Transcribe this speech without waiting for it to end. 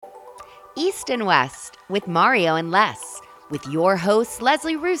East and West with Mario and Les, with your hosts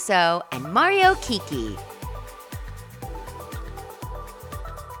Leslie Russo and Mario Kiki.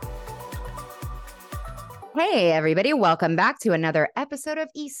 Hey everybody, welcome back to another episode of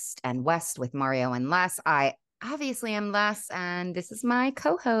East and West with Mario and Les. I obviously am Les, and this is my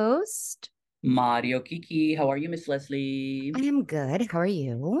co-host Mario Kiki. How are you, Miss Leslie? I am good. How are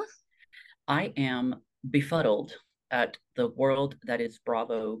you? I am befuddled at the world that is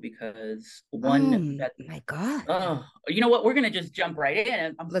Bravo because Oh my God. you know what? We're gonna just jump right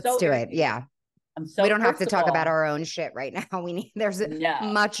in. I'm Let's so do it. irritated. Yeah. I'm We so don't have to first of talk about all, our own shit right now. There's no,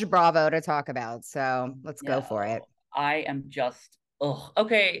 much Bravo to talk about. So let's go for it. no. I am just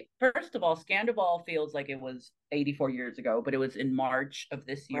okay. First of all, Scandal feels like it was 84 years ago, but it was in March of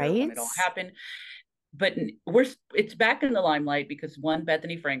this year when Right? it all happened. But it's back in the limelight because one,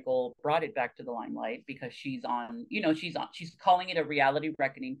 Bethenny Frankel brought it back to the limelight because she's calling it a reality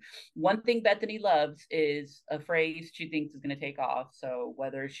reckoning. One thing Bethenny loves is a phrase she thinks is going to take off. So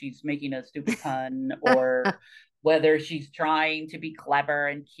whether she's making a stupid pun or whether she's trying to be clever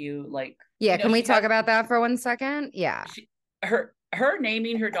and cute, like, Yeah, can we she talk has about that for 1 second? Yeah. her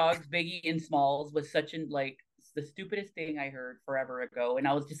naming her dogs Biggie and Smalls was such an like the stupidest thing I heard forever ago. And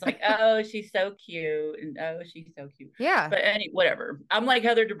I was just like, oh, she's so cute. And oh, she's so cute. Yeah. But whatever. I'm like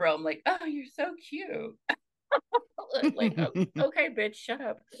Heather Dubrow. I'm like, oh, you're so cute. Like, oh, okay, bitch, shut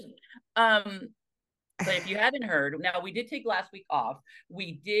up. Um, but if you haven't heard, now we did take last week off.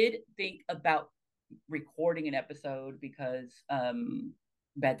 We did think about recording an episode because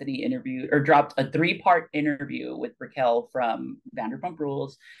Bethenny interviewed or dropped a 3-part interview with Raquel from Vanderpump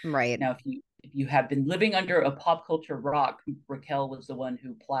Rules. Right. Now, if you have been living under a pop culture rock, Raquel was the one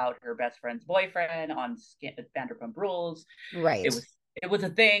who plowed her best friend's boyfriend on Vanderpump Rules. Right. It was a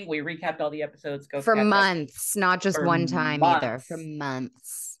thing. We recapped all the episodes. Go for catch months, not just for one time either. months. For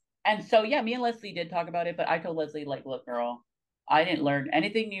months. And so, yeah, me and Leslie did talk about it, but I told Leslie, like, look, girl, I didn't learn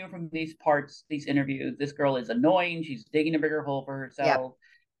anything new from these parts, these interviews. This girl is annoying. She's digging a bigger hole for herself. Yep.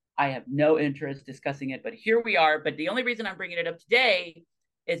 I have no interest discussing it, but here we are. But the only reason I'm bringing it up today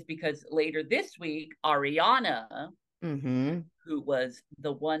is because later this week, Ariana, who was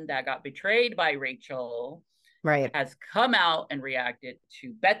the one that got betrayed by Rachel, right, has come out and reacted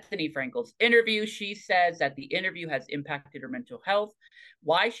to Bethenny Frankel's interview. She says that the interview has impacted her mental health,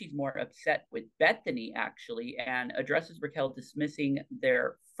 why she's more upset with Bethenny, actually, and addresses Raquel dismissing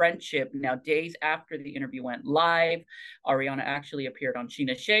their friendship. Now, days after the interview went live, Ariana actually appeared on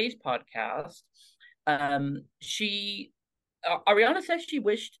Sheena Shea's podcast. Ariana says she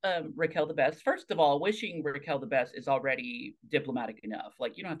wished Raquel the best. First of all, wishing Raquel the best is already diplomatic enough.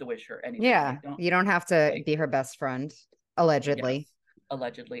 Like, you don't have to wish her anything. Yeah, like, you don't have to be her best friend, allegedly. Yes,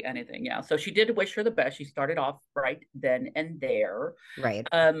 allegedly, anything. Yeah. So she did wish her the best. She started off right then and there. Right.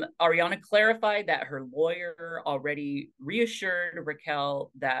 Ariana clarified that her lawyer already reassured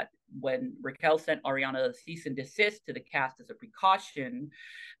Raquel that when Raquel sent Ariana a cease and desist to the cast as a precaution,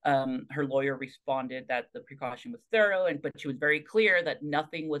 her lawyer responded that the precaution was thorough, but she was very clear that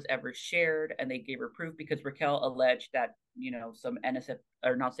nothing was ever shared, and they gave her proof because Raquel alleged that some NSF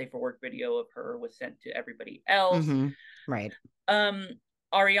or not safe for work video of her was sent to everybody else. Right.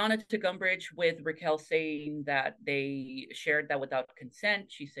 Ariana took umbrage with Raquel saying that they shared that without consent.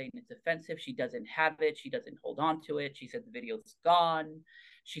 She's saying it's offensive. She doesn't have it. She doesn't hold on to it. She said the video's gone.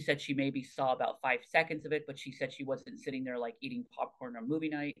 She said she maybe saw about 5 seconds of it, but she said she wasn't sitting there like eating popcorn on movie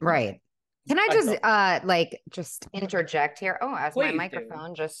night. Right. Can I just interject here? Oh, as my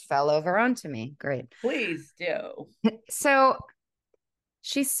microphone just fell over onto me. Great. Please do. So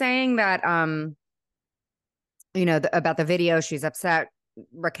she's saying that about the video, she's upset,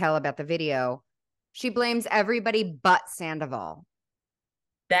 Raquel, about the video. She blames everybody but Sandoval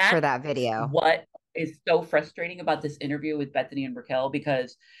for that video. What is so frustrating about this interview with Bethenny and Raquel,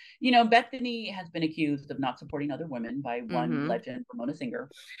 because Bethenny has been accused of not supporting other women by one legend, Ramona Singer.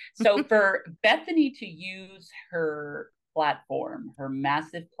 So for Bethenny to use her platform, her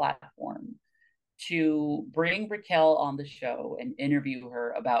massive platform, to bring Raquel on the show and interview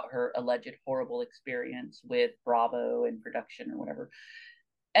her about her alleged horrible experience with Bravo and production or whatever,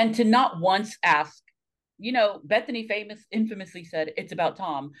 and to not once ask, Bethenny infamously said, it's about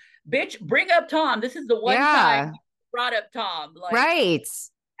Tom. Bitch, bring up Tom. This is the one time you brought up Tom. Like, right.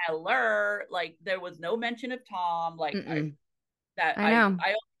 Hello. Like, there was no mention of Tom. Like, I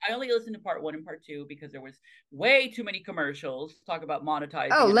only listened to part 1 and part 2 because there was way too many commercials. Talk about monetizing.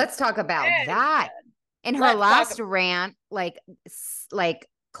 Oh, let's talk about that. In her last rant, like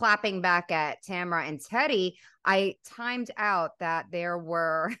clapping back at Tamara and Teddy, I timed out that there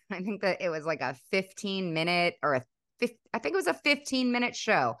were, I think that it was like a 15-minute or a I think it was a 15-minute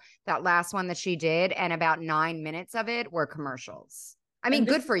show, that last one that she did, and about 9 minutes of it were commercials. I mean,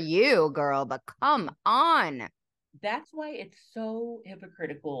 good for you, girl, but come on. That's why it's so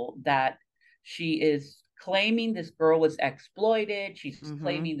hypocritical that she is claiming this girl was exploited. She's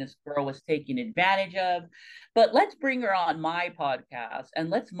claiming this girl was taken advantage of. But let's bring her on my podcast and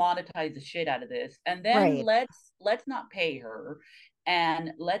let's monetize the shit out of this. And then let's not pay her.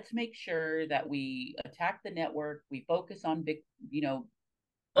 And let's make sure that we attack the network. We focus on big,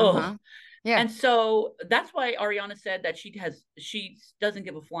 Yeah. And so that's why Ariana said that she doesn't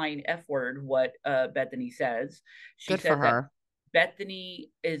give a flying F word what Bethenny says. She Good said for her. that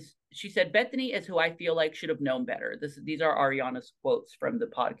she said Bethenny is who I feel like should have known better. These are Ariana's quotes from the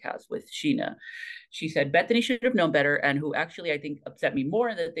podcast with Sheena. She said Bethenny should have known better, and who actually I think upset me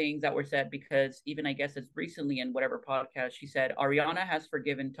more than the things that were said, because even I guess as recently in whatever podcast she said Ariana has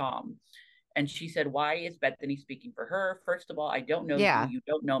forgiven Tom. And she said, why is Bethenny speaking for her? First of all, I don't know you. You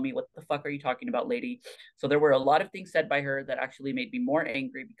don't know me. What the fuck are you talking about, lady? So there were a lot of things said by her that actually made me more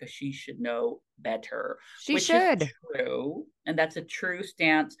angry, because she should know better. Which should. Is true. And that's a true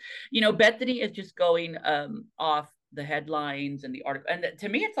stance. Bethenny is just going off the headlines and the article. And to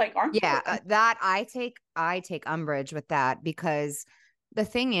me, it's like, that I take umbrage with that, because the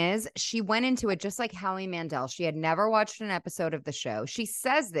thing is, she went into it just like Howie Mandel. She had never watched an episode of the show. She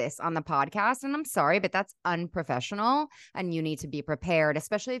says this on the podcast, and I'm sorry, but that's unprofessional, and you need to be prepared,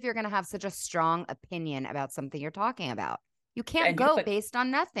 especially if you're going to have such a strong opinion about something you're talking about. You can't go based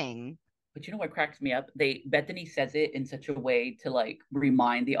on nothing. But you know what cracks me up? Bethenny says it in such a way to like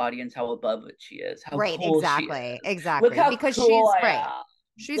remind the audience how above it she is. How cool exactly. She is. Exactly. Look how because cool she's right.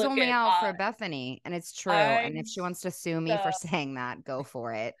 She's Look only out for Bethenny, and it's true. And if she wants to sue me for saying that, go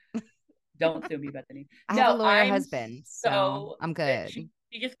for it. Don't sue me, Bethenny. I have a lawyer husband, so I'm good. She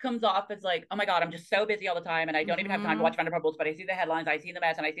just comes off as like, oh my God, I'm just so busy all the time, and I don't even have time to watch Vanderpump, but I see the headlines, I see the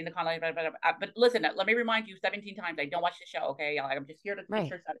mess, and I see the content. But listen, let me remind you 17 times, I don't watch the show, okay? I'm just here to make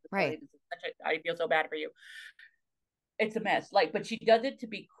sure side of the story. I feel so bad for you. It's a mess. But she does it to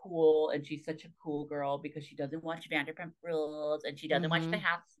be cool, and she's such a cool girl because she doesn't watch Vanderpump Rules, and she doesn't watch The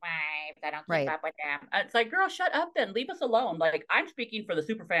Housewives. I don't keep up with them. It's like, girl, shut up then. Leave us alone. I'm speaking for the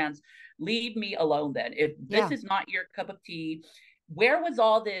super fans. Leave me alone then. If this is not your cup of tea, where was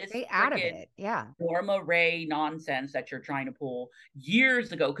all this out of it? Norma Ray nonsense that you're trying to pull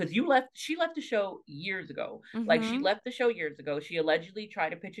years ago? Because she left the show years ago. She left the show years ago. She allegedly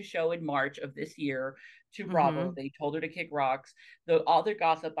tried to pitch a show in March of this year to Bravo. They told her to kick rocks. The other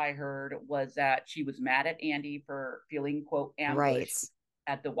gossip I heard was that she was mad at Andy for feeling, quote, ambushed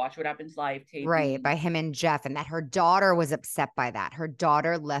at the Watch What Happens Live taping. By him and Jeff, and that her daughter was upset by that. Her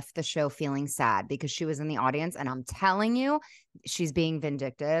daughter left the show feeling sad because she was in the audience, and I'm telling you, she's being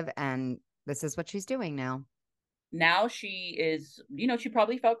vindictive, and this is what she's doing now. Now she is, she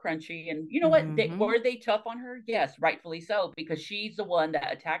probably felt crunchy, and you know what? Were they tough on her? Yes, rightfully so, because she's the one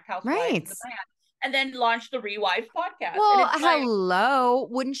that attacked Housewives of the brand, and then launched the Rewives podcast. Well, hello.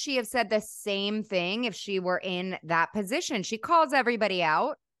 Wouldn't she have said the same thing if she were in that position? She calls everybody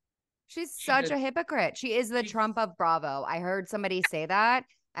out. She's such a hypocrite. She is the Trump of Bravo. I heard somebody say that,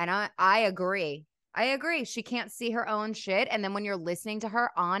 and I agree. I agree. She can't see her own shit. And then when you're listening to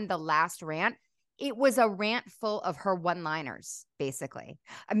her on the last rant, it was a rant full of her one-liners, basically.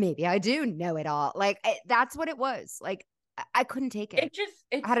 Maybe I do know it all. That's what it was. I couldn't take it.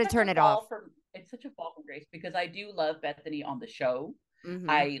 I had to turn it off. It's such a fall from grace, because I do love Bethenny on the show.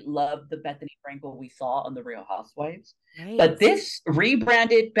 I love the Bethenny Frankel we saw on The Real Housewives. But this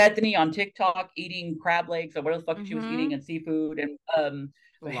rebranded Bethenny on TikTok eating crab legs or whatever the fuck she was eating, and seafood, and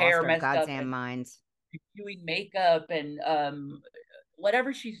hair messed up, goddamn mind, doing makeup and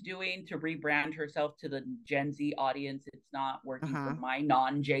whatever she's doing to rebrand herself to the Gen Z audience. It's not working for my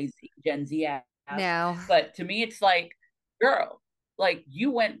Gen Z ass. No, but to me, it's like, girl, you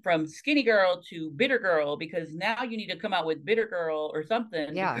went from skinny girl to bitter girl, because now you need to come out with bitter girl or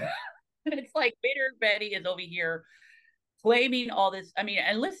something. It's like bitter Betty is over here claiming all this. I mean,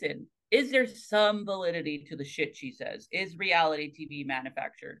 and listen, is there some validity to the shit she says? Is reality TV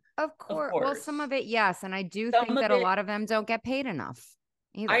manufactured? Of course. Well, some of it, yes. And I do think that a lot of them don't get paid enough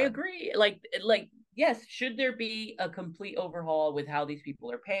either. I agree. Yes, should there be a complete overhaul with how these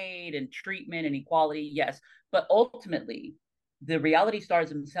people are paid and treatment and equality? Yes. But ultimately, the reality stars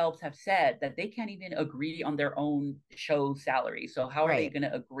themselves have said that they can't even agree on their own show salary. So how are they going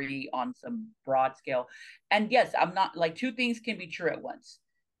to agree on some broad scale? And yes, I'm not two things can be true at once.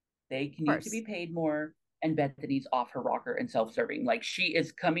 They need to be paid more, and Bethenny's off her rocker and self-serving. She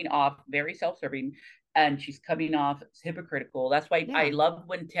is coming off very self-serving. and she's coming off hypocritical. That's why I Yeah. loved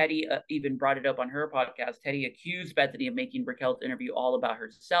when Teddy even brought it up on her podcast. Teddy accused Bethenny of making Raquel's interview all about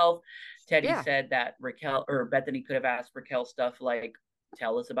herself. Teddy Yeah. said that Raquel or Bethenny could have asked Raquel stuff like,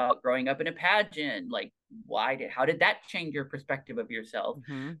 tell us about growing up in a pageant. Like, how did that change your perspective of yourself?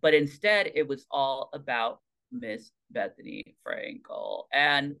 Mm-hmm. But instead, it was all about Miss Bethenny Frankel.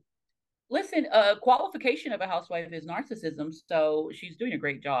 And listen, a qualification of a housewife is narcissism. So she's doing a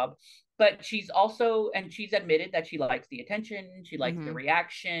great job. But she's also, and she's admitted that she likes the attention, she likes the Mm-hmm.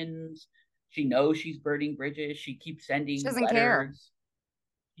 reactions. She knows she's burning bridges. She keeps She sending doesn't care. letters.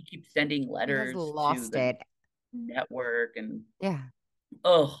 She keeps sending She has letters to lost the it. network. And Yeah.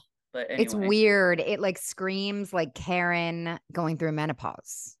 oh, but It's anyway, weird. It like screams like Karen going through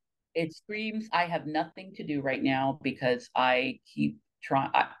menopause. it screams, I have nothing to do right now because I keep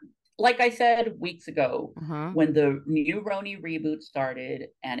trying. Like I said weeks ago, Uh-huh. when the new RHONY reboot started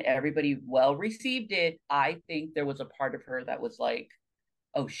and everybody well received it, I think there was a part of her that was like,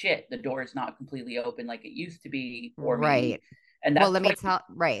 oh shit, the door is not completely open like it used to be for me. Right. And Well, that's let me why, tell,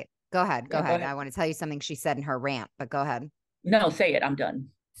 right. Go ahead. Go yeah, go ahead. ahead. I want to tell you something she said in her rant, but go ahead. No, say it. I'm done.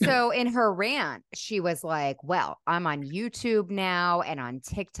 So in her rant, she was like, well, I'm on YouTube now and on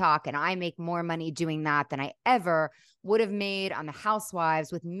TikTok, and I make more money doing that than I ever would have made on the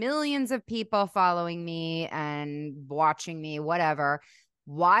Housewives with millions of people following me and watching me, whatever.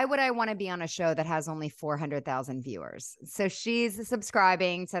 Why would I want to be on a show that has only 400,000 viewers? So she's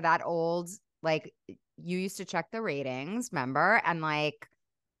subscribing to that old, like, you used to check the ratings, remember? And like,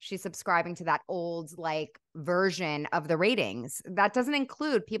 she's subscribing to that old like version of the ratings. That doesn't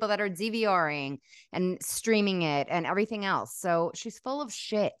include people that are DVRing and streaming it and everything else. So she's full of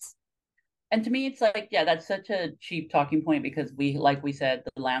shit. And to me, it's like, yeah, that's such a cheap talking point because like we said,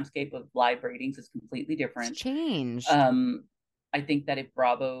 the landscape of live ratings is completely It's different. changed. Um, I think that if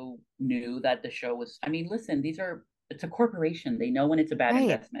Bravo knew that the show was, I mean, listen, it's a corporation. They know when it's a bad Right.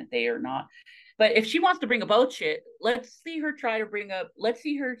 investment. They are not. But if she wants to bring up old shit, let's see her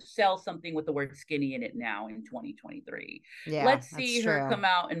sell something with the word skinny in it now in 2023. Yeah, Let's that's see her true. come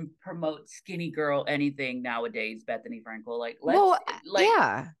out and promote skinny girl anything nowadays, Bethenny Frankel. Like, Well, like,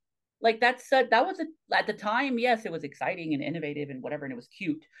 yeah. like that was at the time, yes, it was exciting and innovative and whatever, and it was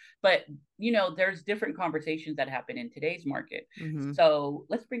cute, but there's different conversations that happen in today's market. Mm-hmm. So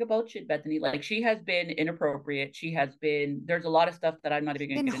let's bring about shit, Bethenny. Like, she has been inappropriate. There's a lot of stuff that I'm not even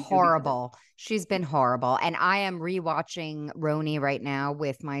going to Been get into because horrible. She's been horrible. And I am rewatching RHONY right now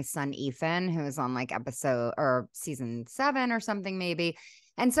with my son Ethan, who's on like episode or season 7 or something, maybe.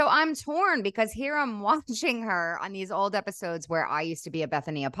 And so I'm torn because here I'm watching her on these old episodes where I used to be a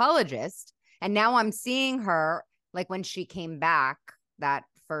Bethenny apologist. And now I'm seeing her like when she came back, that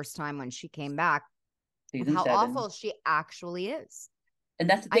first time when she came back, season how 7. awful she actually is. And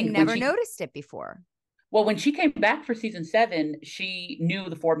that's the I thing, never noticed it before. when she came back for season 7, she knew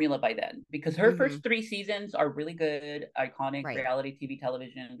the formula by then because her Mm-hmm. first 3 seasons are really good, iconic Right. reality TV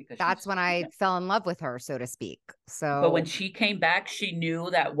television because That's when I fell in love with her, so to speak. but when So, she came back, she knew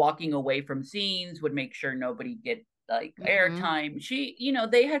that walking away from scenes would make sure nobody get like mm-hmm. airtime.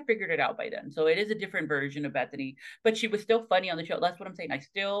 They had figured it out by then. So it is a different version of Bethenny, but she was still funny on the show. That's what I'm saying.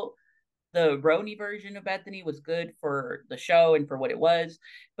 The RHONY version of Bethenny was good for the show and for what it was.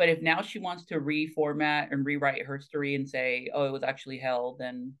 But if now she wants to reformat and rewrite her story and say, oh, it was actually hell,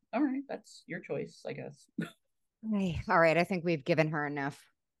 then all right, that's your choice, I guess. All right. I think we've given her enough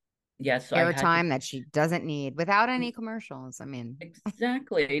Yes, I had to. airtime that she doesn't need without any commercials. I mean,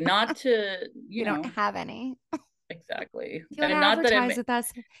 Exactly. Not to, we don't have any. exactly. If you want to And not that advertise with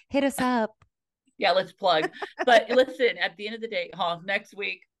us, hit us up. yeah, let's plug. But listen, at the end of the day, next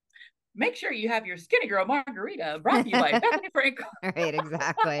week, make sure you have your Skinny Girl Margarita brought to you by Bethenny Frankel. Right,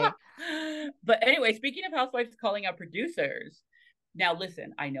 exactly. But anyway, speaking of housewives calling out producers, now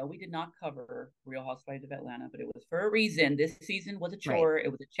listen, I know we did not cover Real Housewives of Atlanta, but it was for a reason. This season was a Right. chore,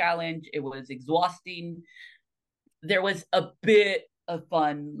 it was a challenge, it was exhausting. There was a bit of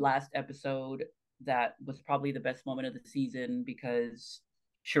fun last episode that was probably the best moment of the season because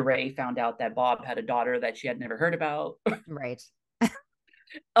Sheree found out that Bob had a daughter that she had never heard about. Right.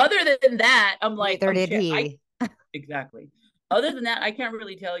 Other than that, I'm like, Neither oh did shit, he. exactly. Other than that, I can't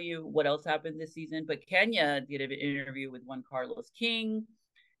really tell you what else happened this season, but Kenya did an interview with one Carlos King,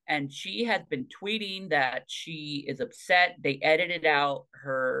 and she has been tweeting that she is upset. They edited out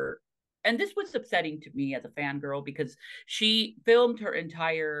her, and this was upsetting to me as a fangirl because she filmed her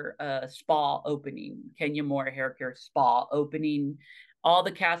entire spa opening, Kenya Moore hair care spa opening. All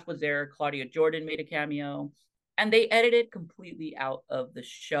the cast was there. Claudia Jordan made a cameo. and they edited completely out of the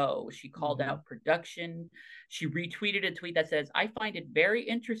show. She called Mm-hmm. out production. She retweeted a tweet that says, I find it very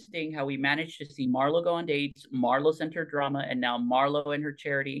interesting how we managed to see Marlo go on dates, Marlo center drama, and now Marlo and her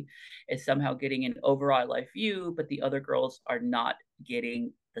charity is somehow getting an overall life view, but the other girls are not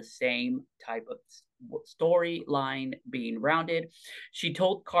getting the same type of storyline being rounded. She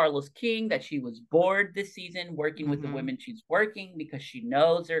told Carlos King that she was bored this season working with the women she's working because she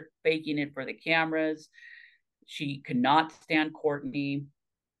knows they're faking it for the cameras. She could not stand Courtney.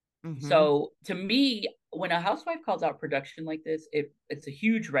 So to me, when a housewife calls out production like this, it's a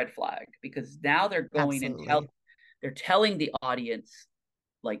huge red flag, because now they're going and they're telling the audience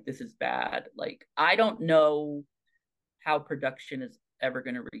like, this is bad. Like, I don't know how production is ever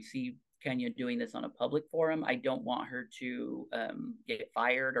going to receive Kenya doing this on a public forum. I don't want her to get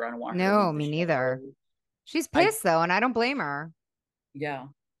fired, or I don't want her to leave the me show. neither. She's pissed though, and I don't blame her. Yeah,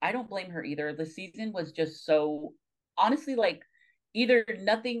 I don't blame her either. The season was just so, honestly, like, either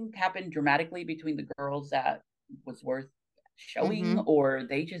nothing happened dramatically between the girls that was worth showing, or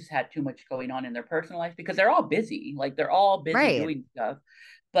they just had too much going on in their personal life, because they're all busy. Like, they're all busy doing stuff.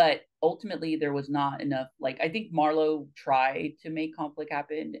 But ultimately, there was not enough. Like, I think Marlo tried to make conflict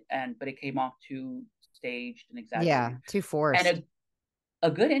happen, but it came off too staged and exaggerated. Yeah, too forced. And a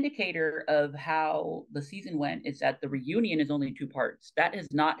good indicator of how the season went is that the reunion is only 2 parts. That has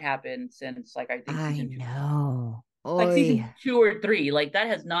not happened since, like, I think season 2. Like season 2 or 3. Like, that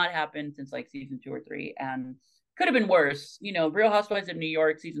has not happened since like season 2 or 3. And could have been worse. You know, Real Housewives of New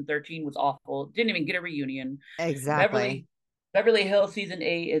York season 13 was awful. Didn't even get a reunion. Exactly. Beverly Hills season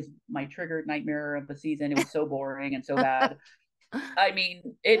 8 is my triggered nightmare of the season. It was so boring and so bad. I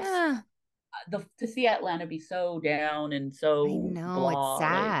mean, it's to see Atlanta be so down and so it's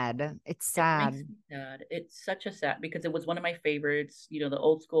sad. Like, it's sad. It makes me sad. It's such a sad, because it was one of my favorites. You know, the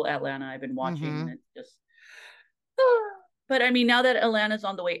old school Atlanta I've been watching, and it's just. But I mean, now that Atlanta's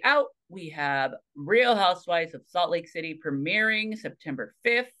on the way out, we have Real Housewives of Salt Lake City premiering September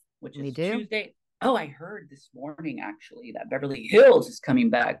 5th, which is Tuesday. Oh, I heard this morning, actually, that Beverly Hills is coming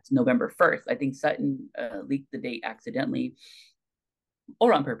back to November 1st. I think Sutton leaked the date accidentally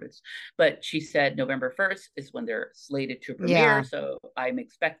or on purpose. But she said November 1st is when they're slated to premiere. Yeah. So I'm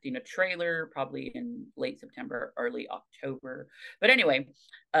expecting a trailer probably in late September, early October. But anyway,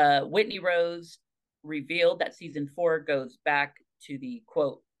 Whitney Rose revealed that season 4 goes back to the,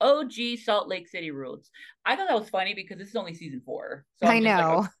 quote, OG Salt Lake City roots. I thought that was funny because this is only season 4. So I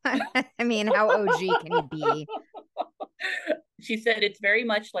know. Like, I mean, how OG can he be? She said it's very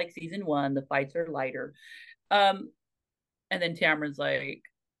much like season 1. The fights are lighter. And then Tamara's like,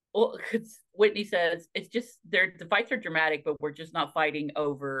 well, Whitney says, it's just, the fights are dramatic, but we're just not fighting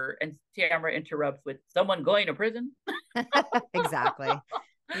over. And Tamara interrupts with, someone going to prison? Exactly.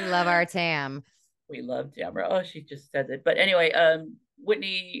 We love our Tam. We love Tamara. Oh, she just says it. But anyway,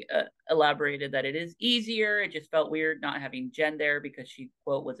 Whitney elaborated that it is easier. It just felt weird not having Jen there, because she,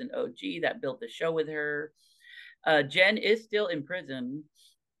 quote, was an OG that built the show with her. Jen is still in prison.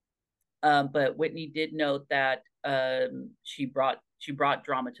 But Whitney did note that she brought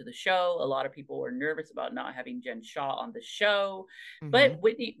drama to the show. A lot of people were nervous about not having Jen Shaw on the show. But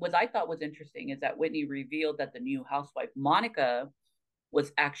Whitney, what I thought was interesting is that Whitney revealed that the new housewife, Monica,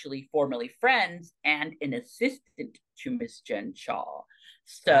 was actually formerly friends and an assistant to Miss Jen Shaw.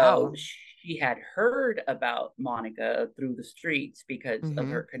 So she had heard about Monica through the streets because of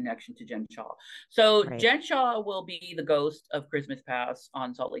her connection to Jen Shaw. So Jen Shaw will be the ghost of Christmas Past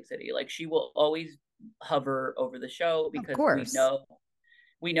on Salt Lake City. Like, she will always hover over the show, because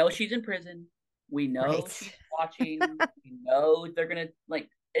we know she's in prison. We know she's watching. We know they're going to, like,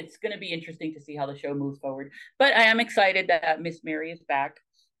 it's going to be interesting to see how the show moves forward. But I am excited that Miss Mary is back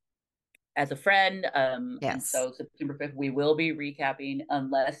as a friend. And so September 5th, we will be recapping.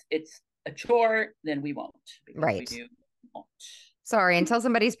 Unless it's a chore, then we won't. We won't. Sorry, until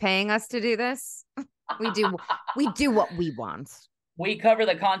somebody's paying us to do this, we do what we want. We cover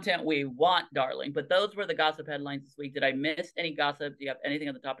the content we want, darling. But those were the gossip headlines this week. Did I miss any gossip? Do you have anything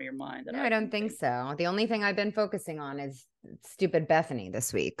on the top of your mind? No, I don't think so. The only thing I've been focusing on is stupid Bethenny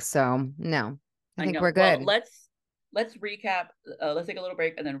this week. So no, I think we're good. Well, let's recap. Let's take a little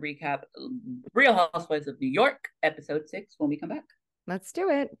break and then recap Real Housewives of New York, episode 6, when we come back. Let's do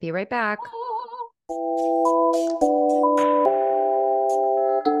it. Be right back.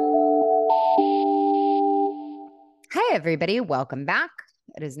 Hey, everybody. Welcome back.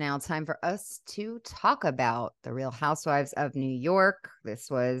 It is now time for us to talk about the Real Housewives of New York. This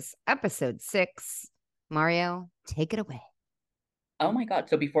was episode 6. Mario, take it away. Oh my God.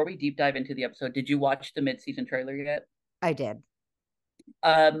 So before we deep dive into the episode, did you watch the mid-season trailer yet? I did.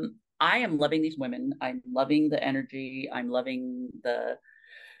 I am loving these women. I'm loving the energy. I'm loving the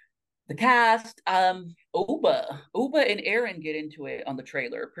cast. Uba and Erin get into it on the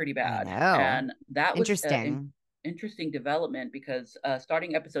trailer pretty I bad, know. and that was an Interesting. interesting development because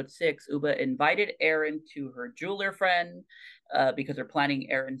starting episode 6, Uba invited Erin to her jeweler friend because they're planning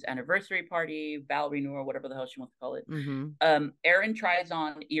Erin's anniversary party, vow renewal, whatever the hell she wants to call it. Mm-hmm. Erin tries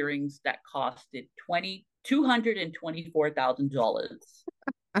on earrings that costed $224,000.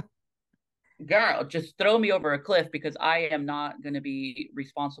 Girl, just throw me over a cliff because I am not going to be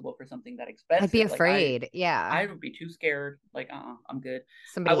responsible for something that I'd be expensive. Like afraid. I Yeah. would be too scared. Like, I'm good. I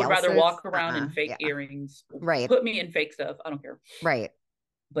Somebody would rather else's. walk around in fake Yeah. earrings. Right. Put me in fake stuff. I don't care. Right.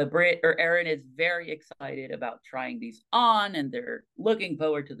 But Erin is very excited about trying these on, and they're looking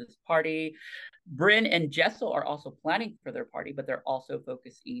forward to this party. Bryn and Jessel are also planning for their party, but they're also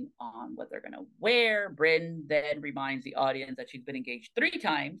focusing on what they're going to wear. Bryn then reminds the audience that she's been engaged 3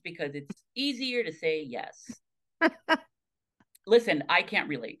 times because it's easier to say yes. Listen, I can't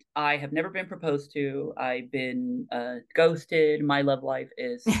relate. I have never been proposed to. I've been ghosted. My love life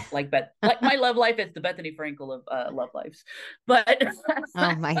is like my love life is the Bethenny Frankel of love lives. But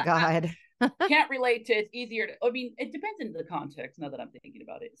Oh my God. can't relate to. It's easier to. I mean, it depends on the context. Now that I'm thinking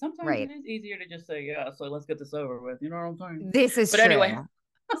about it, sometimes it Right. is easier to just say yeah. So let's get this over with. You know what I'm saying? This is But anyway, true.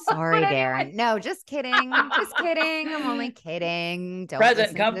 but Sorry, anyway, Darren. No, just kidding. Just kidding. I'm only kidding. Don't present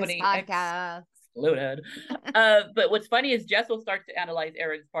listen to this company podcast. excluded. But what's funny is Jess will start to analyze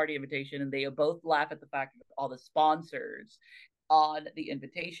Erin's party invitation, and they both laugh at the fact that all the sponsors on the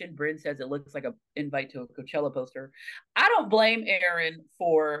invitation. Bryn says it looks like an invite to a Coachella poster. I don't blame Erin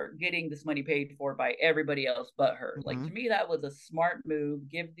for getting this money paid for by everybody else but her. Mm-hmm. Like, to me, that was a smart move.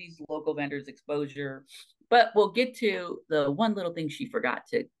 Give these local vendors exposure. But we'll get to the one little thing she forgot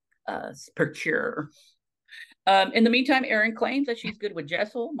to procure. In the meantime, Erin claims that she's good with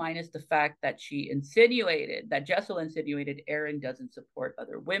Jessel, minus the fact that Jessel insinuated Erin doesn't support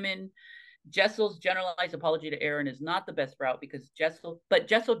other women. Jessel's generalized apology to Erin is not the best route because Jessel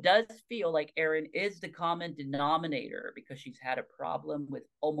does feel like Erin is the common denominator because she's had a problem with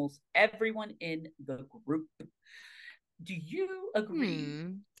almost everyone in the group. Do you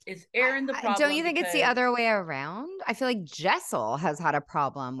agree? Is Erin the problem? Don't you think it's the other way around? I feel like Jessel has had a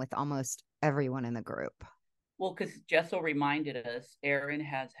problem with almost everyone in the group. Well, because Jessel reminded us, Erin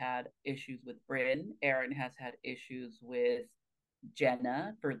has had issues with Bryn. Erin has had issues with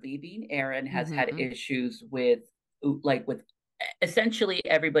Jenna for leaving. Erin has had issues with essentially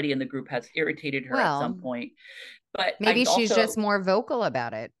everybody in the group has irritated her at some point. But maybe she's just more vocal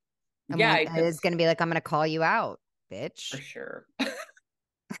about it. And yeah, is going to be like, I'm going to call you out, bitch. For sure.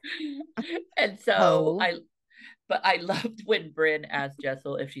 And so I loved when Bryn asked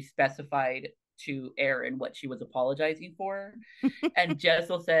Jessel if she specified to Erin what she was apologizing for. And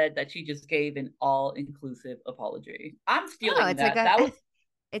Jessel said that she just gave an all-inclusive apology. I'm stealing that.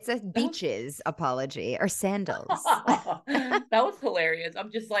 It's a beaches apology or sandals. That was hilarious.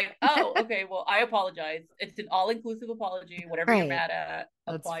 I'm just like, oh, okay, well, I apologize. It's an all-inclusive apology. Whatever you're mad at,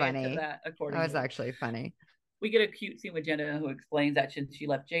 apply it to that accordingly. That was actually funny. We get a cute scene with Jenna who explains that since she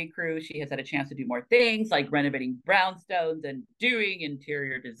left J. Crew, she has had a chance to do more things like renovating brownstones and doing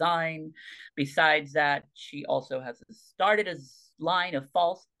interior design. Besides that, she also has started a line of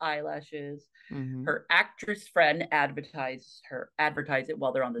false eyelashes. Her actress friend advertised it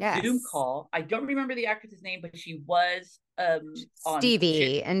while they're on the Zoom call. I don't remember the actress's name, but she was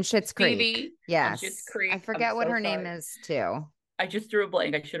Stevie and Schitt's Creek. Yes, Schitt's Creek. I forget what her name is too. I just drew a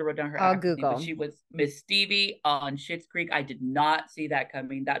blank. I should have wrote down her actress name, but she was Miss Stevie on Schitt's Creek. I did not see that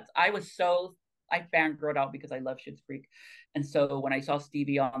coming. I fangirled out because I love Schitt's Creek. And so when I saw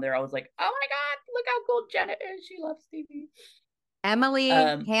Stevie on there, I was like, oh my God, look how cool Jenna is. She loves Stevie. Emily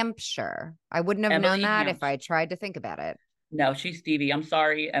Hampshire. I wouldn't have known that if I tried to think about it. No, she's Stevie. I'm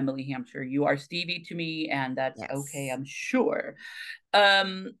sorry, Emily Hampshire. You are Stevie to me, and that's okay, I'm sure.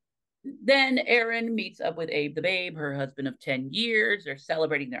 Then Erin meets up with Abe the Babe, her husband of 10 years. They're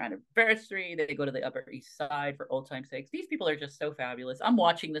celebrating their anniversary. They go to the Upper East Side for old time's sake. These people are just so fabulous. I'm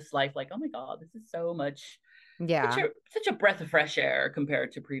watching this life like, oh my God, this is so much. Yeah. Such a breath of fresh air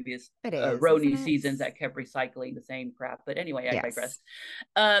compared to previous RHONY seasons that kept recycling the same crap. But anyway, I digress.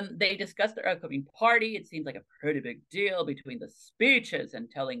 They discuss their upcoming party. It seems like a pretty big deal between the speeches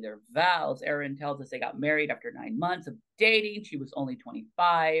and telling their vows. Erin tells us they got married after 9 months of dating. She was only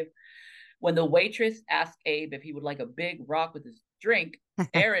 25. When the waitress asks Abe if he would like a big rock with his drink,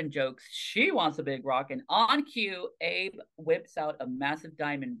 Erin jokes she wants a big rock. And on cue, Abe whips out a massive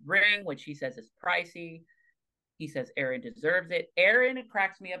diamond ring, which he says is pricey. He says Erin deserves it. Erin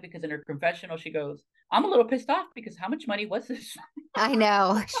cracks me up because in her confessional, she goes, I'm a little pissed off because how much money was this? I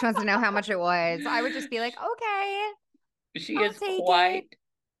know. She wants to know how much it was. I would just be like, okay, She I'll is take it. quite.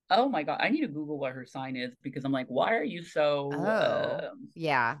 Oh my God. I need to Google what her sign is because I'm like, why are you so Oh,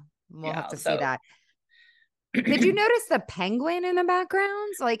 yeah. We'll have yeah, to see so that. Did you notice the penguin in the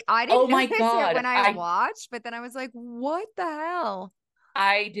backgrounds? Like, I oh didn't my notice it God. when I watched, but then I was like, what the hell?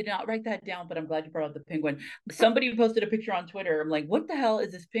 I did not write that down, but I'm glad you brought up the penguin. Somebody posted a picture on Twitter. I'm like, what the hell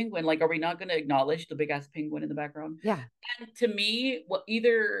is this penguin? Like, are we not going to acknowledge the big ass penguin in the background? Yeah. And to me, well,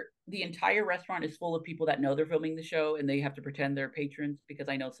 either the entire restaurant is full of people that know they're filming the show and they have to pretend they're patrons because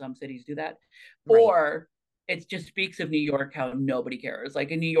I know some cities do that, Right. or it just speaks of New York how nobody cares. Like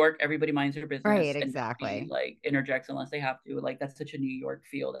in New York, everybody minds their Right. business and nobody Exactly. like interjects unless they have to. Like that's such a New York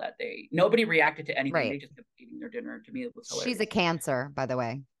feel that nobody reacted to anything. They Right. just kept eating their dinner. To me, it was She's a hilarious. Cancer, by the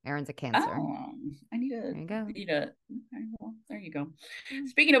way. Erin's a Cancer. Oh, I need There you go. okay, well, there you go. Mm.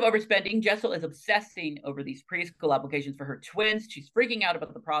 Speaking of overspending, Jessel is obsessing over these preschool applications for her twins. She's freaking out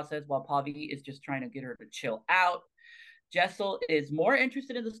about the process while Pavi is just trying to get her to chill out. Jessel is more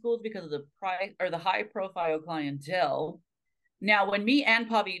interested in the schools because of the price or the high profile clientele. Now, when me and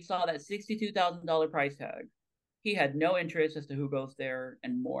Pavi saw that $62,000 price tag, he had no interest as to who goes there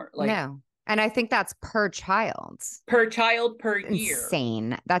and more. Like No. And I think that's per child. per child per year.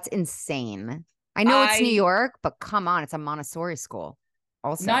 Insane. That's insane. I know it's New I York, but come on, it's a Montessori school. not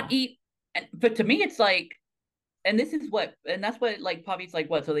Also. eat, but to me, it's like, and this is what, and that's what like Pavi's like,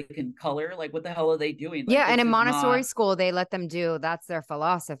 what, so they can color? Like, what the hell are they doing? Yeah, Like, and this in is Montessori not, school, they let them do that's their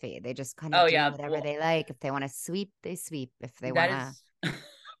philosophy. They just kind of oh, do yeah. whatever Well, they like. If they want to sweep, they sweep. If they want that to, is,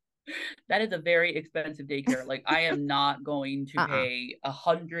 that is a very expensive daycare. Like, I am not going to uh-uh. pay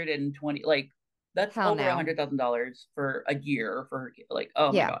 120, like, that's Hell over no. $100,000 for a year for her kid. Like,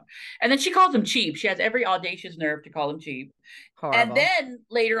 oh my Yeah, God. And then she calls him cheap. She has every audacious nerve to call him cheap. And horrible. then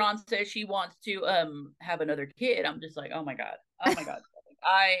later on says she wants to have another kid. I'm just like, oh my God. Oh my God.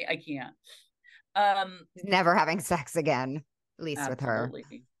 I can't. Never having sex again, at least with her.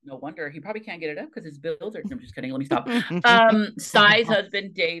 Absolutely. No wonder he probably can't get it up because his bills are. I'm just kidding. Let me stop. Sai's Going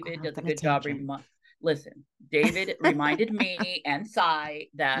husband David off does a on a good job. tangent. Listen, David reminded me and Sai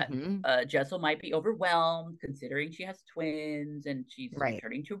that Hmm. Jessel might be overwhelmed considering she has twins and she's Right.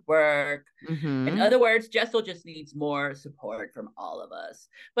 returning to work. In Hmm. other words, Jessel just needs more support from all of us.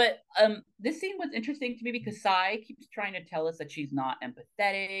 But this scene was interesting to me because Sai keeps trying to tell us that she's not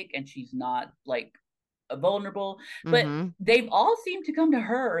empathetic and she's not like vulnerable, but Hmm. they've all seemed to come to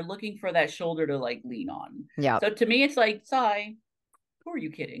her looking for that shoulder to like lean on. Yep. So to me, it's like, Sai, who are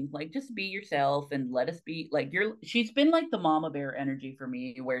you kidding? Like, just be yourself and let us be like she's been like the mama bear energy for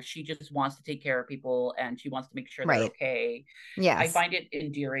me, where she just wants to take care of people and she wants to make sure they're Right. okay. I Yes. find it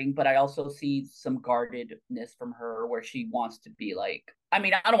endearing, but I also see some guardedness from her where she wants to be like, I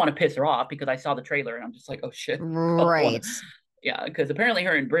mean, I don't want to piss her off because I saw the trailer and I'm just like, oh shit. Right. Yeah, because apparently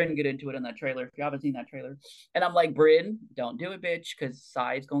her and Bryn get into it in that trailer. If you haven't seen that trailer, and I'm like, Bryn, don't do it, bitch, because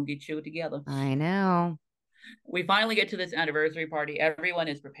Sai's gonna get you together. I know. We finally get to this anniversary party. Everyone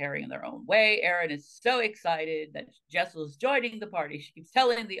is preparing in their own way. Erin is so excited that Jessel's joining the party. She keeps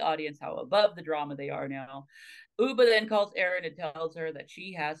telling the audience how above the drama they are now. Uba then calls Erin and tells her that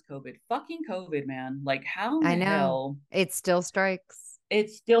she has COVID. Fucking COVID, man. Like, how in I the know. hell? It still strikes. It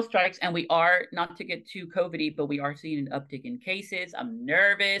still strikes, and we are, not to get too COVID-y, but we are seeing an uptick in cases. I'm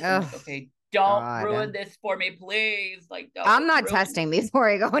nervous. I'm like, Oh, okay, don't ruin God. this for me, please. Like, I'm don't not ruin testing before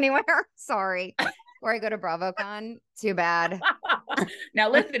I go anywhere. Sorry. Before I go to BravoCon. Too bad. now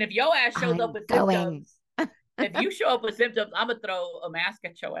listen, if your ass shows up I'm with going. symptoms, if you show up with symptoms, I'm gonna throw a mask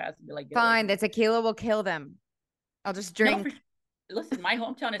at your ass and be like, get away Fine. from me. The tequila will kill them. I'll just No, for, drink. listen, my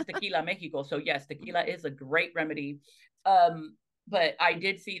hometown is Tequila, Mexico. So yes, tequila is a great remedy. But I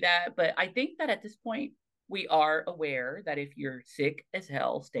did see that. But I think that at this point, we are aware that if you're sick as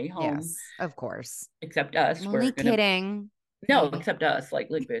hell, stay home. Yes, of course. Except us, I'm only we're gonna kidding. no, except us. Like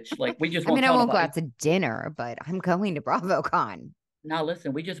bitch, like we just I won't mean, I tell won't go nobody. out to dinner, but I'm going to BravoCon. Now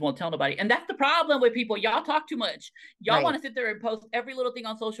listen, we just won't tell nobody. And that's the problem with people. Y'all talk too much. Y'all want Right. to sit there and post every little thing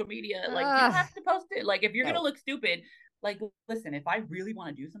on social media. Like, you don't Uh, have to post it. Like, if you're gonna no. look stupid, like, listen, if I really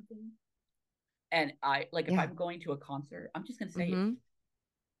want to do something and I like if Yeah. I'm going to a concert, I'm just gonna say it. Mm-hmm.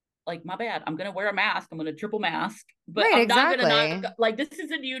 Like, my bad. I'm gonna wear a mask. I'm gonna triple mask, but Right, I'm not gonna not exactly. like this is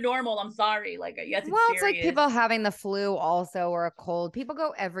a new normal. I'm sorry. Like, yes, Well, it's it's like serious. people having the flu also or a cold. People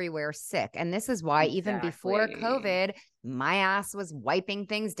go everywhere sick. And this is why, even before Exactly. COVID, my ass was wiping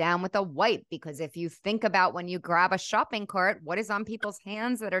things down with a wipe. Because if you think about when you grab a shopping cart, what is on people's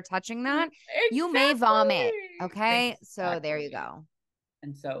hands that are touching that? You may vomit. Okay. So there you Exactly. go.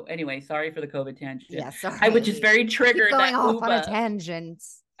 And so, anyway, sorry for the COVID tangent. Yeah. I Sorry. was just We very keep triggered going that off on a Uba. tangent.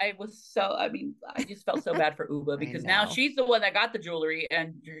 I was so, I mean, I just felt so bad for Uba because now she's the one that got the jewelry,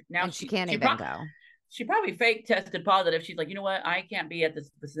 and now she can't even go. She probably fake tested positive. She's like, you know what? I can't be at this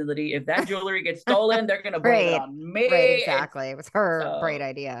facility. If that jewelry gets stolen, they're gonna blame it on me. Right, exactly. It was her bright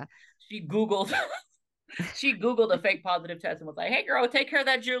idea. She Googled a fake positive test and was like, hey girl, take care of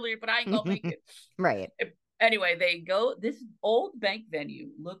that jewelry, but I ain't gonna make it. Right. Anyway, they go, this old bank venue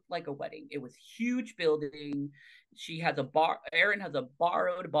looked like a wedding. It was huge building. Erin has a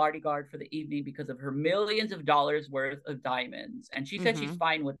borrowed bodyguard for the evening because of her millions of dollars worth of diamonds. And she said she's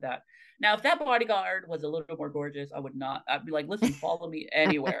fine with that. Now, if that bodyguard was a little more gorgeous, I'd be like, listen, follow me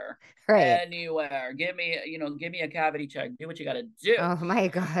anywhere. Right. Anywhere. Give me a cavity check. Do what you got to do. Oh my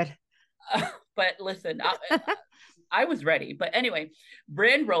God. But listen, I was ready. But anyway,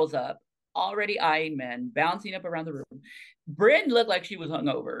 Bryn rolls up, already eyeing men, bouncing up around the room. Bryn looked like she was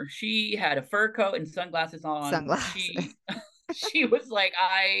hungover. She had a fur coat and sunglasses on. She was like,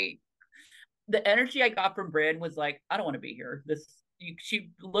 the energy I got from Bryn was like, I don't want to be here. She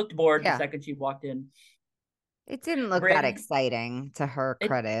looked bored the second she walked in. It didn't look that exciting, to her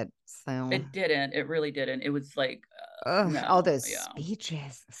credit. So it didn't. It really didn't. It was like all those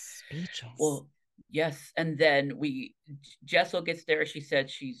speeches. Well, yes. And then Jessel gets there. She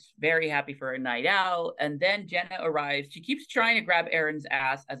said she's very happy for a night out. And then Jenna arrives. She keeps trying to grab Erin's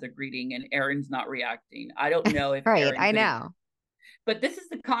ass as a greeting, and Erin's not reacting. I don't know if right. I know. But this is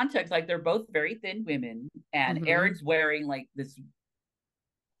the context. Like, they're both very thin women, and Erin's wearing like this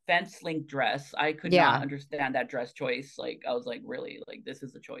fence link dress. I could not understand that dress choice. Like, I was like, really? Like, this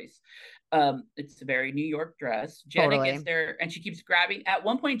is a choice. It's a very New York dress. Jenna gets there and she keeps grabbing. At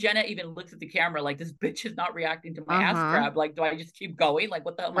one point, Jenna even looks at the camera like, this bitch is not reacting to my ass grab. Like, do I just keep going? Like,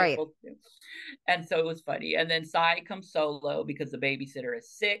 what the hell am I supposed to do? And so it was funny. And then Sai comes solo because the babysitter is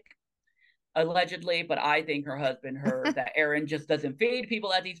sick, allegedly, but I think her husband heard that Erin just doesn't feed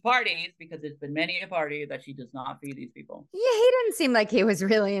people at these parties, because it's been many a party that she does not feed these people. Yeah, he didn't seem like he was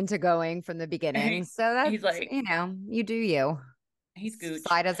really into going from the beginning. So that's, he's like, you do you. He's gooch.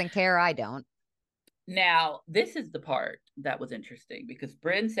 Sai doesn't care. I don't. Now, this is the part that was interesting, because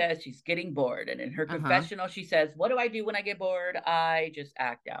Bryn says she's getting bored. And in her confessional, she says, what do I do when I get bored? I just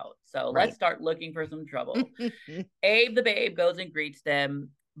act out. So let's start looking for some trouble. Abe the babe goes and greets them.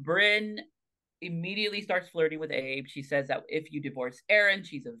 Bryn immediately starts flirting with Abe. She says that if you divorce Erin,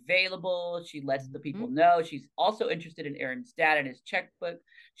 she's available. She lets the people know she's also interested in Erin's dad and his checkbook.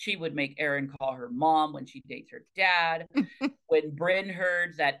 She would make Erin call her mom when she dates her dad. When Bryn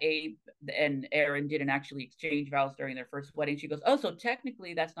heard that Abe and Erin didn't actually exchange vows during their first wedding, she goes, oh, so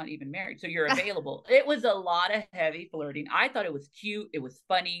technically that's not even married. So you're available. It was a lot of heavy flirting. I thought it was cute. It was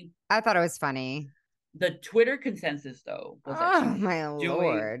funny. I thought it was funny. The Twitter consensus, though, was that my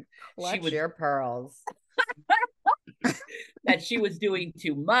Lord, clutch your pearls. That she was doing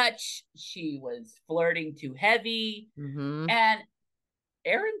too much. She was flirting too heavy. And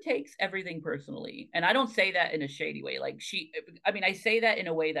Erin takes everything personally. And I don't say that in a shady way. Like, I say that in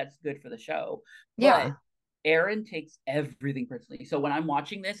a way that's good for the show. But Erin takes everything personally. So when I'm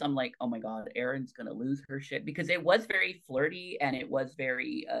watching this, I'm like, oh my God, Erin's going to lose her shit. Because it was very flirty, and it was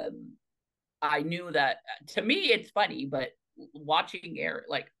very... I knew that, to me, it's funny, but watching Erin,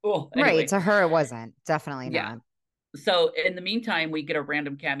 like, anyway. Right, to her, it wasn't. Definitely not. So in the meantime, we get a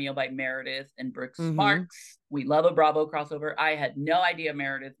random cameo by Meredith and Brooks Marks. We love a Bravo crossover. I had no idea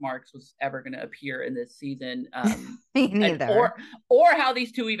Meredith Marks was ever going to appear in this season. Me neither. Or how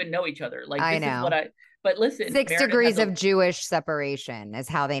these two even know each other. Like, this is what but listen, 6 degrees of Jewish separation is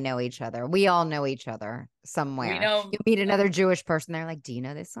how they know each other. We all know each other somewhere. You meet another Jewish person, they're like, do you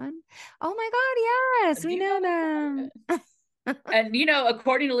know this one? Oh my God, yes, we know them. And,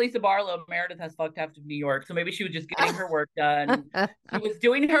 according to Lisa Barlow, Meredith has fucked half of New York. So maybe she was just getting her work done. She was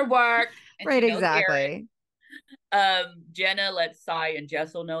doing her work. And right, exactly. Jenna lets Sai and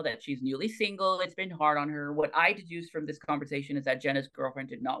Jessel know that she's newly single. It's been hard on her. What I deduce from this conversation is that Jenna's girlfriend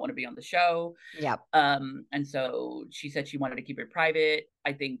did not want to be on the show. Yep. And so she said she wanted to keep it private.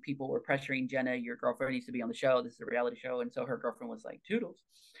 I think people were pressuring Jenna, your girlfriend needs to be on the show. This is a reality show. And so her girlfriend was like, toodles.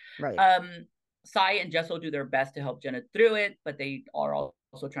 Right. Sai and Jessel do their best to help Jenna through it, but they are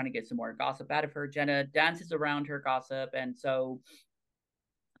also trying to get some more gossip out of her. Jenna dances around her gossip. And so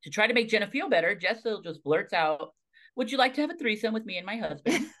to try to make Jenna feel better, Jessel just blurts out, would you like to have a threesome with me and my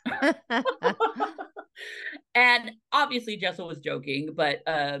husband? And obviously Jessel was joking, but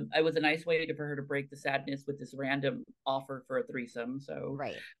it was a nice way for her to break the sadness with this random offer for a threesome. So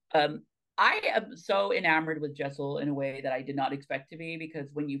right. I am so enamored with Jessel in a way that I did not expect to be, because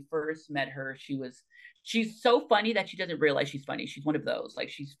when you first met her, she's so funny that she doesn't realize she's funny. She's one of those, like,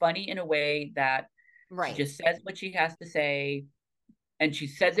 she's funny in a way that she just says what she has to say. and she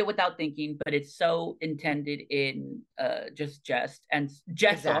says it without thinking, but it's so intended in just jest and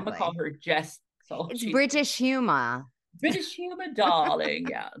jest. So I'm gonna call her jest. So it's British humor. British humor, darling.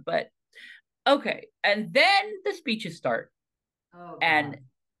 Yeah, but okay. And then the speeches start. Oh, and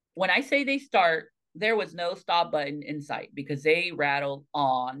when I say they start, there was no stop button in sight because they rattled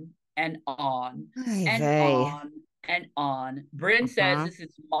on and on and on and on. Bryn says this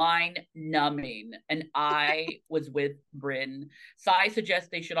is mind numbing, and I was with Bryn. Sai suggests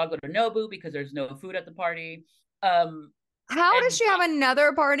they should all go to Nobu because there's no food at the party. How does she have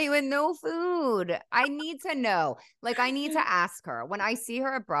another party with no food? I need to know. Like, I need to ask her. When I see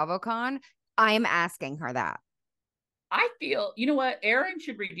her at BravoCon, I'm asking her that. I feel, you know what? Erin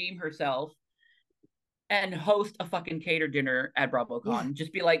should redeem herself and host a fucking cater dinner at BravoCon. Yeah,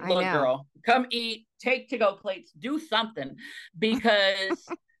 just be like, look, girl, come eat, take to-go plates, do something. Because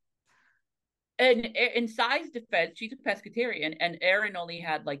in Sai's defense, she's a pescatarian, and Erin only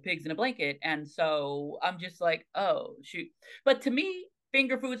had like pigs in a blanket. And so I'm just like, oh, shoot. But to me,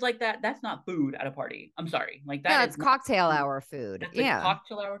 finger foods like that, that's not food at a party. I'm sorry. Like that is cocktail hour food. That's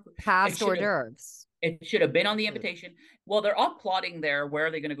cocktail hour food. Past hors d'oeuvres. It should have been on the invitation. Well, they're all plotting there. Where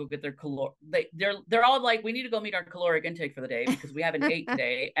are they going to go get their they're all like, we need to go meet our caloric intake for the day because we haven't ate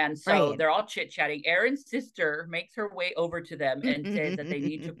today. And so they're all chit-chatting. Erin's sister makes her way over to them and says that they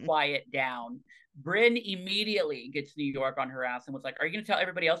need to quiet down. Bryn immediately gets New York on her ass and was like, are you going to tell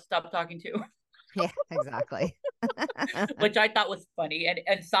everybody else to stop talking to? Yeah, exactly. Which I thought was funny.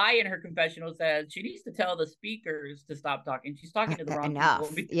 And Sai in her confessional says she needs to tell the speakers to stop talking. She's talking to the wrong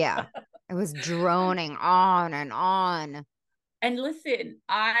people. Yeah. It was droning on and on. And listen,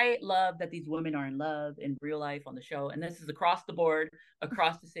 I love that these women are in love in real life on the show. And this is across the board,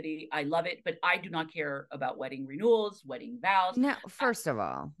 across the city. I love it. But I do not care about wedding renewals, wedding vows. No, first of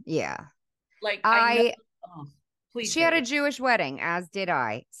all, yeah. Like she had a Jewish wedding, as did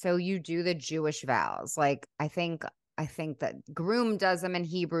I. So you do the Jewish vows. Like, I think that groom does them in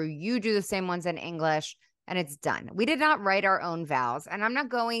Hebrew. You do the same ones in English, and it's done. We did not write our own vows, and I'm not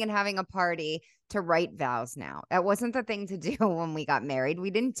going and having a party to write vows now. That wasn't the thing to do when we got married.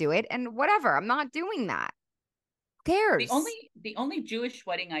 We didn't do it, and whatever. I'm not doing that. Who cares? The only Jewish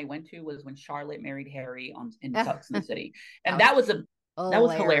wedding I went to was when Charlotte married Harry in Sex and the City, and that was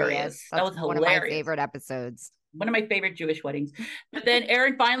hilarious. That was hilarious. One of my favorite episodes. One of my favorite Jewish weddings. But then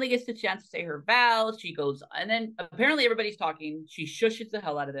Erin finally gets the chance to say her vows. She goes, and then apparently everybody's talking. She shushes the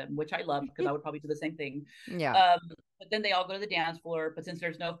hell out of them, which I love because I would probably do the same thing. Yeah. But then they all go to the dance floor. But since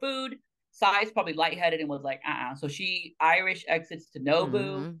there's no food, Sai's probably lightheaded and was like, So she Irish exits to Nobu.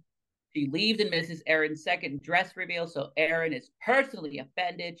 Mm-hmm. She leaves and misses Erin's second dress reveal. So Erin is personally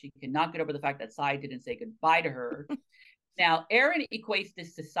offended. She cannot get over the fact that Sai didn't say goodbye to her. Now, Erin equates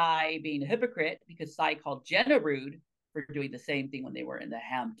this to Sai being a hypocrite because Sai called Jenna rude for doing the same thing when they were in the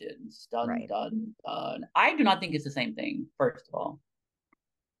Hamptons. Dun, dun, dun. I do not think it's the same thing, first of all.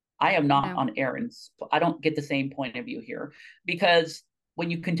 I am not on Erin's. I don't get the same point of view here because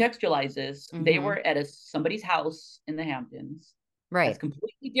when you contextualize this, they were at somebody's house in the Hamptons. Right. It's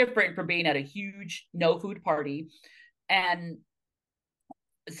completely different from being at a huge no food party. And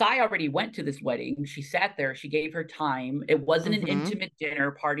Sai already went to this wedding. She sat there. She gave her time. It wasn't an intimate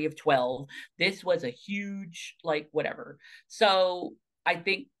dinner party of 12. This was a huge, like, whatever. So I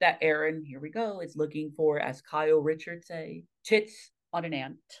think that Erin, here we go, is looking for, as Kyle Richards say, tits on an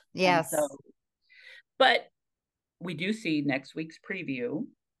ant. Yes. But we do see next week's preview.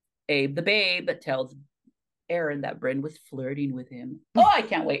 Abe the Babe tells Erin that Bryn was flirting with him. Oh, I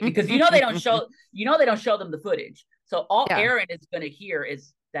can't wait because they don't show them the footage. So all Erin is going to hear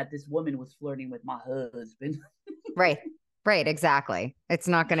is that this woman was flirting with my husband. Right, exactly. It's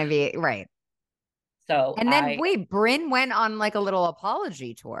not going to be right. So and then wait, Bryn went on like a little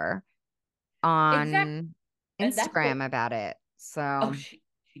apology tour on Instagram about it. So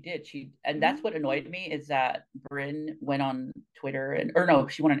she did. And that's what annoyed me is that Bryn went on Twitter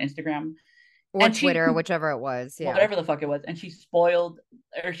she went on Instagram. Or Twitter, whichever it was. Yeah. Whatever the fuck it was. And she spoiled,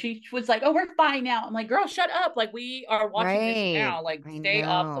 or she was like, oh, we're fine now. I'm like, girl, shut up. Like, we are watching this now. Like, stay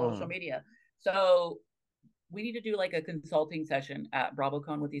off social media. So we need to do like a consulting session at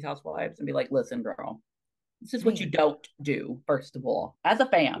BravoCon with these housewives and be like, listen, girl, this is what you don't do, first of all, as a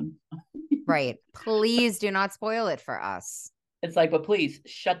fan. Right. Please do not spoil it for us. It's like, but please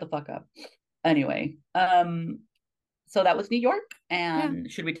shut the fuck up. Anyway, so that was New York.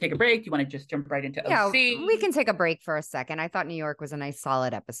 And should we take a break? Do you want to just jump right into OC? We can take a break for a second. I thought New York was a nice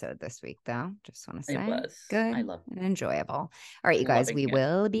solid episode this week, though. Just want to say. It was. Good. I love it. And enjoyable. All right, you guys, we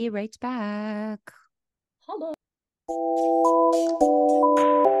will be right back. Hello.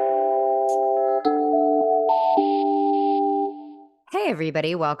 Hey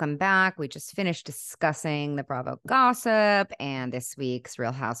everybody. Welcome back. We just finished discussing the Bravo gossip and this week's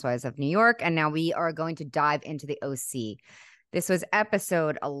Real Housewives of New York. And now we are going to dive into the OC. This was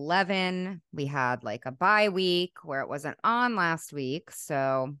episode 11. We had like a bye week where it wasn't on last week.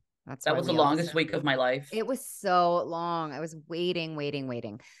 So that was the longest week of my life. It was so long. I was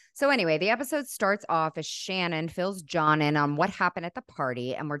waiting. So anyway, the episode starts off as Shannon fills John in on what happened at the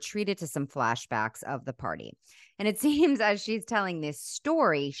party, and we're treated to some flashbacks of the party. And it seems as she's telling this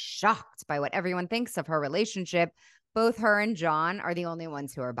story, shocked by what everyone thinks of her relationship, both her and John are the only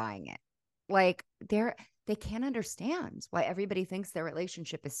ones who are buying it. Like they can't understand why everybody thinks their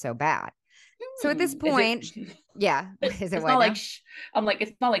relationship is so bad. So at this point, yeah, is it not like I'm like,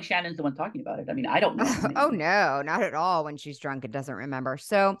 it's not like Shannon's the one talking about it. I mean, I don't know. Oh no, not at all. When she's drunk and doesn't remember.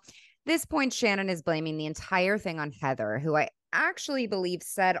 So this point, Shannon is blaming the entire thing on Heather, who I actually believe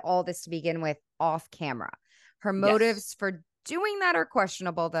said all this to begin with off camera. Her motives for doing that are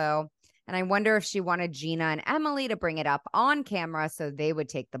questionable, though. And I wonder if she wanted Gina and Emily to bring it up on camera so they would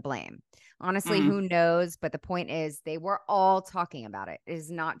take the blame. Honestly, who knows? But the point is they were all talking about it. It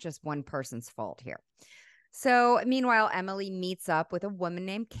is not just one person's fault here. So meanwhile, Emily meets up with a woman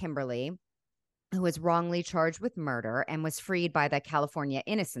named Kimberly, who was wrongly charged with murder and was freed by the California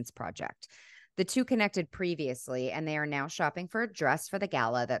Innocence Project. The two connected previously, and they are now shopping for a dress for the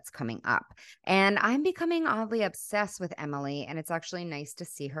gala that's coming up. And I'm becoming oddly obsessed with Emily, and it's actually nice to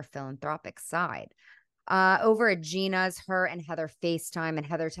see her philanthropic side. Over at Gina's, her and Heather FaceTime, and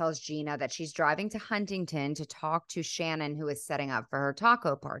Heather tells Gina that she's driving to Huntington to talk to Shannon, who is setting up for her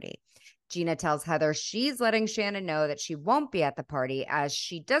taco party. Gina tells Heather she's letting Shannon know that she won't be at the party as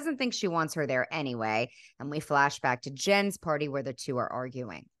she doesn't think she wants her there anyway. And we flash back to Jen's party where the two are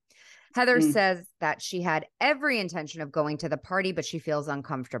arguing. Heather says that she had every intention of going to the party, but she feels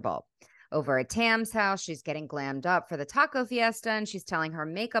uncomfortable. Over at Tam's house, she's getting glammed up for the taco fiesta, and she's telling her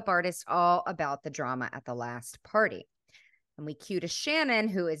makeup artist all about the drama at the last party. And we cue to Shannon,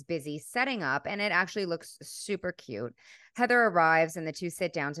 who is busy setting up, and it actually looks super cute. Heather arrives, and the two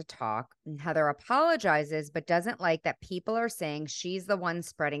sit down to talk. And Heather apologizes, but doesn't like that people are saying she's the one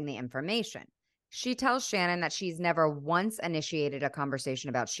spreading the information. She tells Shannon that she's never once initiated a conversation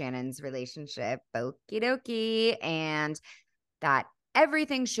about Shannon's relationship, okie dokie, and that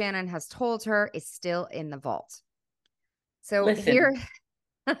everything Shannon has told her is still in the vault. So here,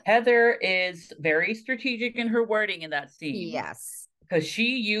 Heather is very strategic in her wording in that scene. Yes. Because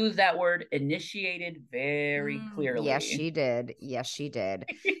she used that word initiated very clearly. Yes, she did.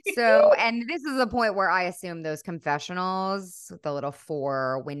 So, and this is a point where I assume those confessionals, the little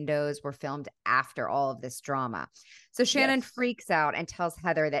 4 windows, were filmed after all of this drama. So Shannon freaks out and tells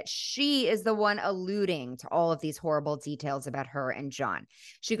Heather that she is the one alluding to all of these horrible details about her and John.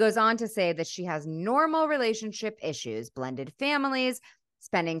 She goes on to say that she has normal relationship issues, blended families,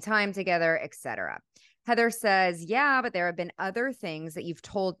 spending time together, etc. Heather says, yeah, but there have been other things that you've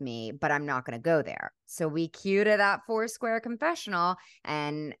told me, but I'm not going to go there. So we cue to that 4-square confessional,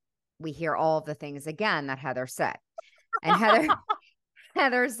 and we hear all of the things again that Heather said. And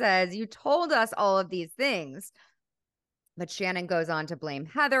Heather says, you told us all of these things. But Shannon goes on to blame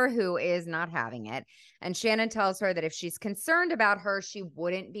Heather, who is not having it. And Shannon tells her that if she's concerned about her, she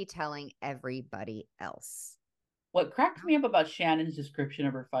wouldn't be telling everybody else. What cracks me up about Shannon's description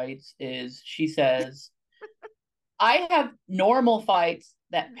of her fights is she says, I have normal fights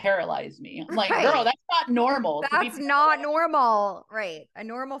that paralyze me. I'm like, girl, that's not normal. That's not normal. Right. A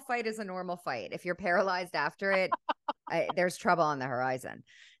normal fight is a normal fight. If you're paralyzed after it, there's trouble on the horizon.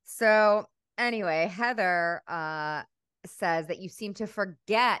 So anyway, Heather says that you seem to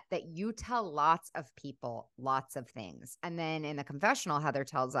forget that you tell lots of people lots of things. And then in the confessional, Heather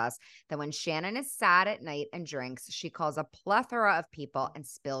tells us that when Shannon is sad at night and drinks, she calls a plethora of people and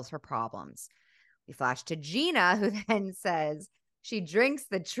spills her problems. We flash to Gina, who then says she drinks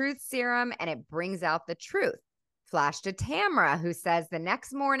the truth serum and it brings out the truth. Flash to Tamra, who says the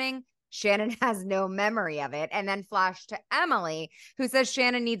next morning Shannon has no memory of it. And then flash to Emily, who says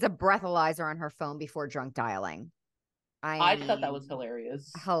Shannon needs a breathalyzer on her phone before drunk dialing. I thought that was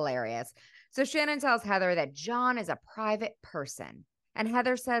hilarious. So Shannon tells Heather that John is a private person. And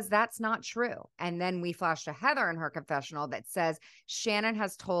Heather says that's not true. And then we flash to Heather in her confessional that says Shannon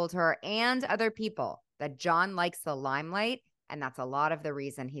has told her and other people that John likes the limelight. And that's a lot of the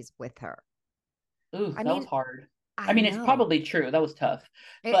reason he's with her. Ooh, that was hard. I mean, it's probably true. That was tough.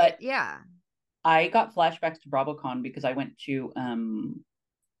 Yeah. I got flashbacks to BravoCon because I went to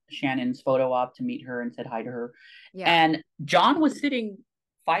Shannon's photo op to meet her and said hi to her. Yeah. And John was sitting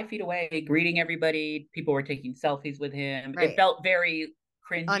 5 feet away, greeting everybody. People were taking selfies with him. Right. It felt very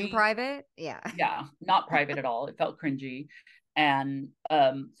cringy. Unprivate? Yeah. Yeah, not private at all. It felt cringy. And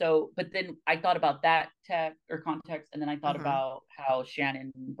but then I thought about that context, and then I thought about how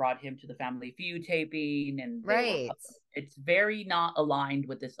Shannon brought him to the Family Feud taping, and Right. it's very not aligned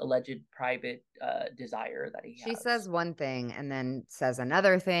with this alleged private desire that he She has. says one thing and then says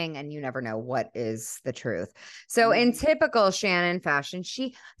another thing, and you never know what is the truth. So in typical Shannon fashion,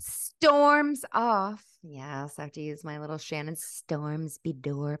 she storms off. Yes, I have to use my little Shannon Stormsby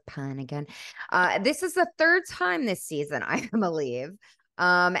door pun again. This is the third time this season, I believe.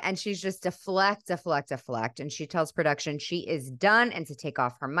 And she's just deflect. And she tells production she is done and to take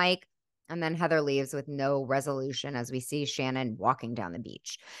off her mic. And then Heather leaves with no resolution as we see Shannon walking down the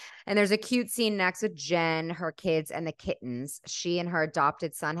beach. And there's a cute scene next with Jen, her kids, and the kittens. She and her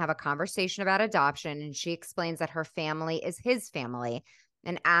adopted son have a conversation about adoption, and she explains that her family is his family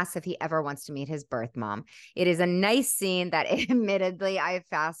and asks if he ever wants to meet his birth mom. It is a nice scene that admittedly I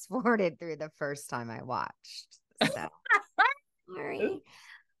fast forwarded through the first time I watched. So sorry.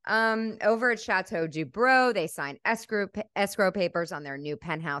 Over at Chateau Dubrow, they signed escrow papers on their new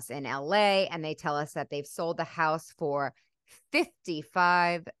penthouse in LA, and they tell us that they've sold the house for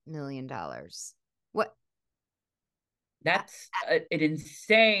 $55 million. What? That's an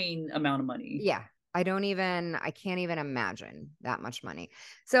insane amount of money. Yeah. I can't even imagine that much money.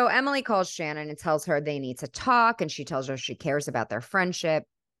 So Emily calls Shannon and tells her they need to talk, and she tells her she cares about their friendship.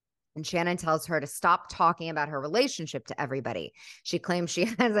 And Shannon tells her to stop talking about her relationship to everybody. She claims she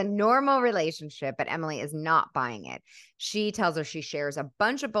has a normal relationship, but Emily is not buying it. She tells her she shares a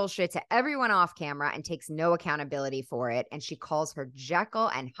bunch of bullshit to everyone off camera and takes no accountability for it. And she calls her Jekyll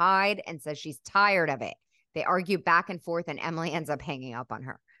and Hyde and says she's tired of it. They argue back and forth, and Emily ends up hanging up on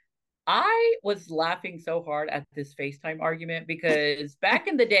her. I was laughing so hard at this FaceTime argument because back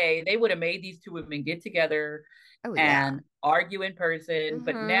in the day, they would have made these two women get together and argue in person.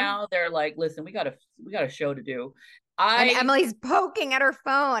 But now they're like, listen, we got a show to do. And Emily's poking at her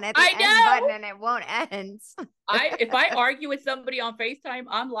phone at the end button and it won't end. If I argue with somebody on FaceTime,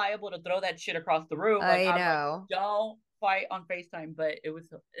 I'm liable to throw that shit across the room. Like, I know. Don't fight on FaceTime. But it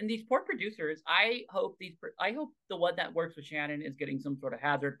was, and these poor producers, I hope the one that works with Shannon is getting some sort of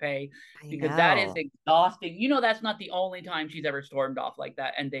hazard pay, because that is exhausting. You know, that's not the only time she's ever stormed off like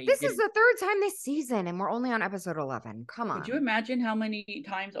that. And this is the third time this season, and we're only on episode 11. Come on. Could you imagine how many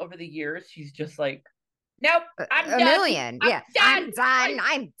times over the years she's just like, nope, I'm done. Million. I'm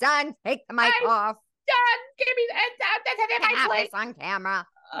done. Take the mic off. Done. Give me that. This on camera.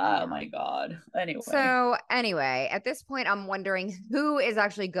 Oh my God. Anyway, at this point, I'm wondering who is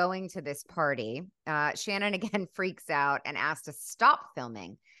actually going to this party. Shannon again freaks out and asks to stop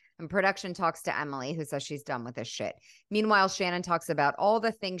filming. And production talks to Emily, who says she's done with this shit. Meanwhile, Shannon talks about all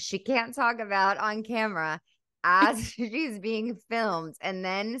the things she can't talk about on camera as she's being filmed, and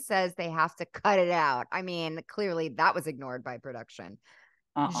then says they have to cut it out. I mean, clearly that was ignored by production.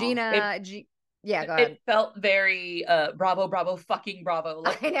 Gina, go ahead. It felt very bravo, fucking bravo.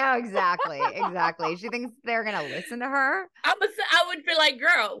 I know, exactly. She thinks they're gonna listen to her. I would be like,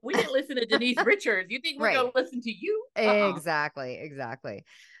 girl, we didn't listen to Denise Richards. You think we're gonna listen to you? Exactly.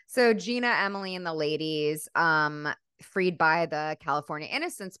 So Gina, Emily, and the ladies, freed by the California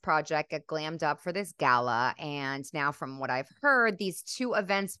Innocence Project, get glammed up for this gala. And now, from what I've heard, these two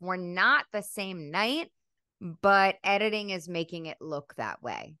events were not the same night, but editing is making it look that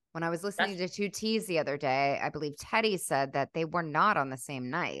way. When I was listening to 2Ts the other day, I believe Teddy said that they were not on the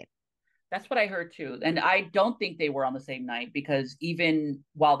same night. That's what I heard too. And I don't think they were on the same night, because even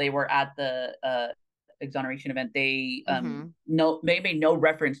while they were at the exoneration event, they made no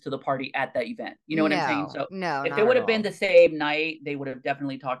reference to the party at that event. You know what I'm saying? So if it would have been the same night, they would have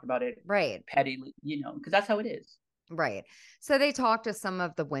definitely talked about it pettily, because that's how it is. Right. So they talk to some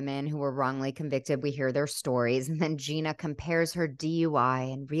of the women who were wrongly convicted. We hear their stories, and then Gina compares her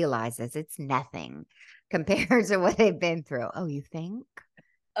DUI and realizes it's nothing compared to what they've been through. Oh, you think?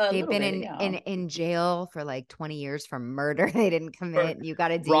 They've been in jail for like 20 years for murder they didn't commit. You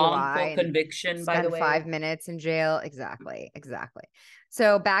got a DUI. Wrongful conviction, by the way. 5 minutes in jail. Exactly.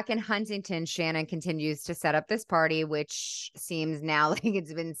 So back in Huntington, Shannon continues to set up this party, which seems now like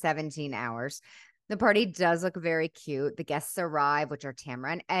it's been 17 hours. The party does look very cute. The guests arrive, which are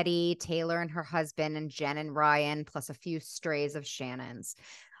Tamara and Eddie, Taylor and her husband, and Jen and Ryan, plus a few strays of Shannon's.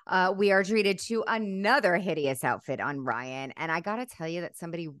 We are treated to another hideous outfit on Ryan. And I got to tell you that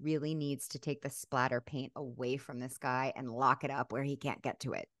somebody really needs to take the splatter paint away from this guy and lock it up where he can't get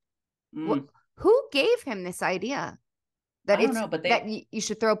to it. Who gave him this idea? That I don't know, but that you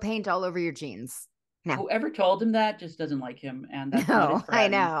should throw paint all over your jeans. No. Whoever told him that just doesn't like him, and that's not his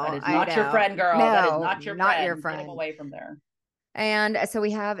friend. I know. That is not your friend, girl. No, that is not your not friend. Your friend. Get him away from there. And so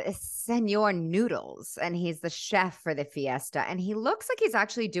we have Senor Noodles, and he's the chef for the fiesta. And he looks like he's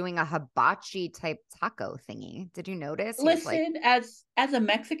actually doing a hibachi type taco thingy. Did you notice? He has Listen, as a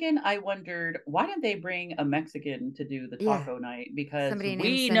Mexican, I wondered why didn't they bring a Mexican to do the yeah, taco night? Because somebody named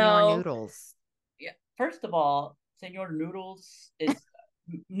we Senor know, Noodles. yeah, first of all, Senor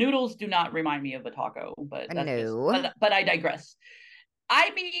Noodles do not remind me of a taco, but that's just No. but I digress.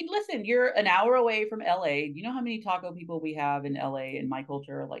 I mean, listen, you're an hour away from LA. You know how many taco people we have in LA in my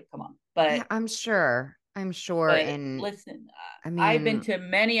culture? Like, come on. I'm sure. I'm sure. But And listen, I I've been mean, to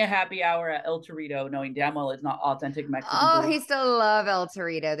many a happy hour at El Torito, knowing damn well it's not authentic Mexican oh, he food. still love El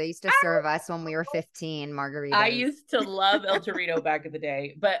Torito. They used to serve us when we were 15 I margaritas. used to love El Torito back in the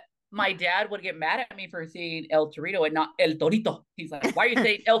day, but my dad would get mad at me for saying El Torito and not El Torito. He's like, "Why are you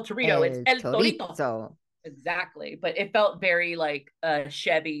saying El Torito? It's El El Torito." Torito. Exactly, but it felt very like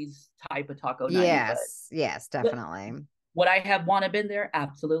Chevy's type of taco night. Yes, But definitely. would I have want to been there?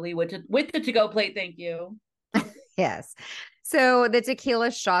 Absolutely. With the to go plate, thank you. Yes. So the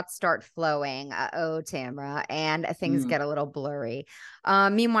tequila shots start flowing. Oh, Tamara, and things get a little blurry.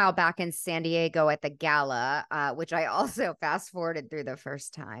 Meanwhile, back in San Diego at the gala, which I also fast forwarded through the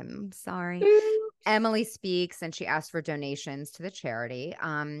first time. Sorry. Emily speaks and she asks for donations to the charity.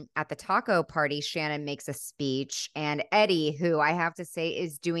 At the taco party, Shannon makes a speech, and Eddie, who I have to say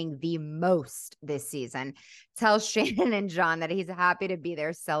is doing the most this season, tells Shannon and John that he's happy to be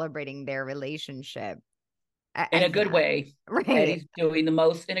there celebrating their relationship. In I a good can't. way. Right. Eddie's doing the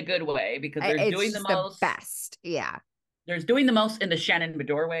most in a good way because there's It's doing the just the most. best. Yeah. There's doing the most in the Shannon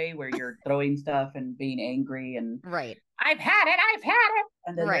Medore way where you're throwing stuff and being angry and Right. I've had it.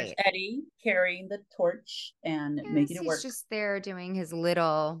 And then there's Right. Eddie carrying the torch and Yes, making it he's work. just there doing his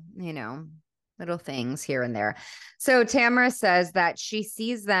little, little things here and there. So Tamara says that she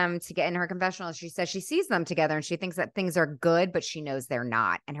sees them to get in her confessional. She says she sees them together and she thinks that things are good, but she knows they're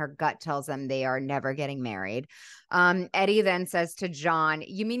not. And her gut tells them they are never getting married. Eddie then says to John,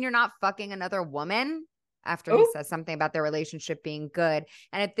 "You mean you're not fucking another woman?" After he says something about their relationship being good.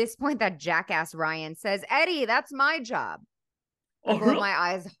 And at this point, that jackass Ryan says, "Eddie, that's my job." I rolled my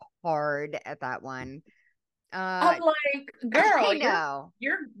eyes hard at that one. I'm like, I girl, know.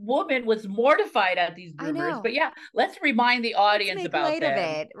 your woman was mortified at these I rumors. know. But yeah, let's remind the Let's audience make about light of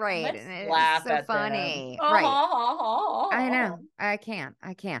them. it. Right. Let's And it's laugh so at them. funny. Oh, Right. ha, ha, ha, I ha, know. ha. I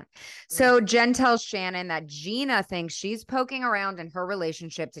can't. So Jen tells Shannon that Gina thinks she's poking around in her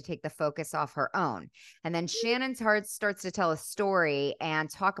relationship to take the focus off her own. And then Shannon's heart starts to tell a story and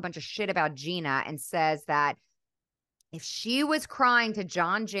talk a bunch of shit about Gina and says that if she was crying to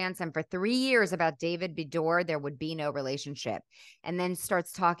John Jansen for 3 years about David Bedore, there would be no relationship. And then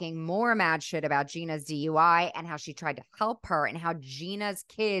starts talking more mad shit about Gina's DUI and how she tried to help her and how Gina's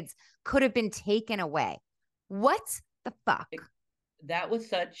kids could have been taken away. What the fuck? That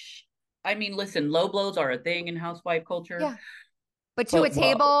was I mean, listen, low blows are a thing in housewife culture. Yeah. But to a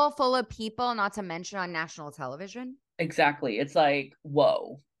table full of people, not to mention on national television. Exactly. It's like,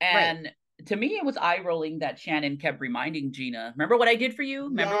 whoa. And right. to me, it was eye rolling that Shannon kept reminding Gina, remember what I did for you?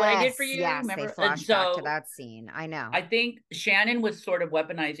 Remember what I did for you? Yes, Remember? they flash back to that scene. I know. I think Shannon was sort of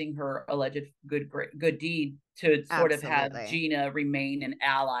weaponizing her alleged good deed to sort of have Gina remain an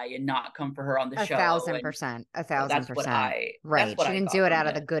ally and not come for her on the show. 1,000%. 1,000%. Right. She didn't do it out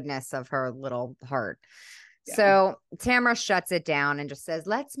of the goodness of her little heart. Yeah. So Tamara shuts it down and just says,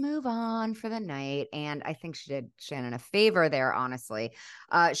 "Let's move on for the night." And I think she did Shannon a favor there, honestly.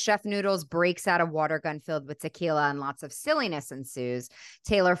 Chef Noodles breaks out a water gun filled with tequila and lots of silliness ensues.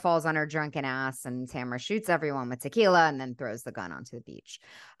 Taylor falls on her drunken ass and Tamara shoots everyone with tequila and then throws the gun onto the beach.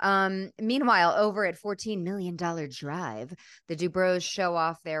 Meanwhile, over at $14 million Drive, the Dubrows show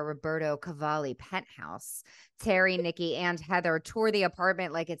off their Roberto Cavalli penthouse. Terry, Nikki, and Heather tour the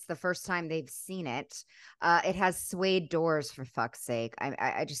apartment like it's the first time they've seen it. It has suede doors, for fuck's sake.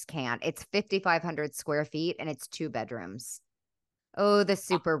 I just can't. It's 5,500 square feet and it's 2 bedrooms. Oh, the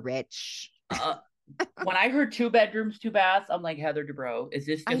super rich. When I heard 2 bedrooms, 2 baths, I'm like, Heather Dubrow, is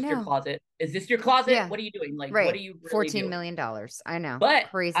this just your closet? Is this your closet? Yeah. What are you doing? Like, right. What are you really $14 million. I know. But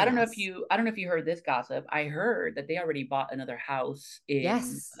crazy. I don't know if you heard this gossip. I heard that they already bought another house in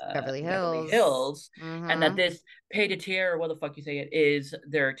Beverly Hills. Mm-hmm. And that this pied-à-terre, what the fuck you say it, is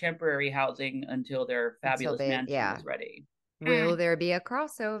their temporary housing until their fabulous mansion is ready. Will there be a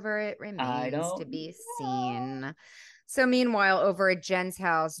crossover? It remains to be seen. So meanwhile, over at Jen's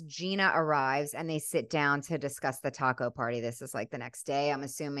house, Gina arrives and they sit down to discuss the taco party. This is like the next day, I'm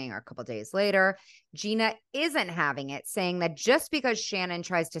assuming, or a couple days later. Gina isn't having it, saying that just because Shannon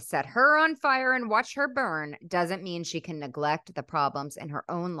tries to set her on fire and watch her burn doesn't mean she can neglect the problems in her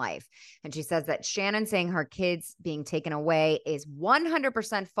own life. And she says that Shannon saying her kids being taken away is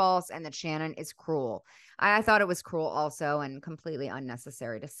 100% false and that Shannon is cruel. I thought it was cruel also and completely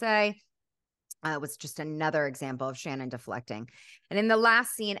unnecessary to say. It was just another example of Shannon deflecting. And in the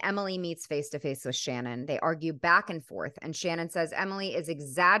last scene, Emily meets face to face with Shannon. They argue back and forth. And Shannon says Emily is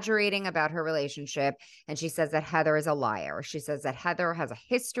exaggerating about her relationship. And she says that Heather is a liar. She says that Heather has a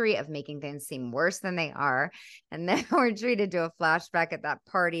history of making things seem worse than they are. And then we're treated to a flashback at that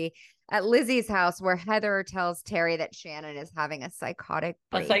party at Lizzie's house where Heather tells Terry that Shannon is having a psychotic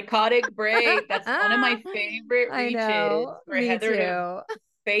break. A psychotic break. That's one of my favorite I reaches know. for Me Heather too. to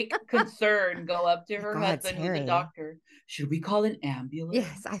fake concern go up to her God, husband, Terry. who's a doctor. Should we call an ambulance?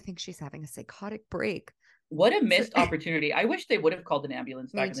 Yes, I think she's having a psychotic break. What a missed opportunity. I wish they would have called an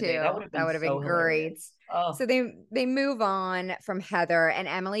ambulance back in the day. That would have been great. Oh. So they move on from Heather, and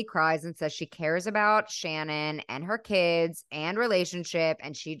Emily cries and says she cares about Shannon and her kids and relationship,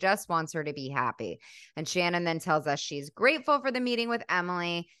 and she just wants her to be happy. And Shannon then tells us she's grateful for the meeting with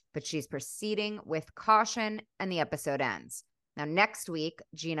Emily, but she's proceeding with caution, and the episode ends. Now, next week,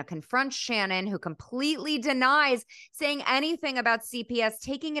 Gina confronts Shannon, who completely denies saying anything about CPS,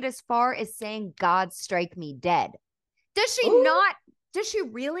 taking it as far as saying, God strike me dead. Does she not? Does she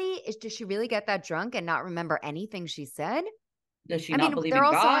really get that drunk and not remember anything she said? Does she not believe in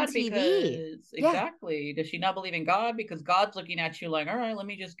God? Because exactly. Yeah. Does she not believe in God? Because God's looking at you like, all right, let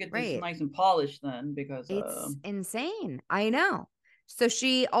me just get this nice and polished then, because it's insane. I know. So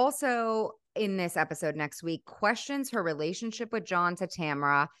she also, in this episode next week, questions her relationship with John to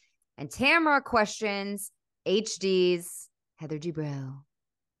Tamara, and Tamara questions HD's Heather Dubrow.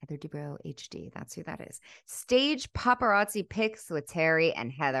 Heather Dubrow HD. That's who that is. Stage paparazzi pics with Terry and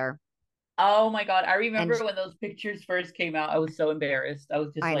Heather. Oh my God. I remember when those pictures first came out, I was so embarrassed. I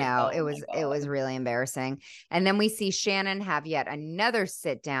was just I know, it was really embarrassing. And then we see Shannon have yet another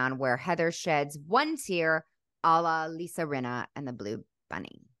sit down where Heather sheds one tear a la Lisa Rinna and the Blue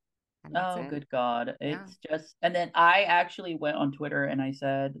Bunny. Oh, good God. It's just, and then I actually went on Twitter and I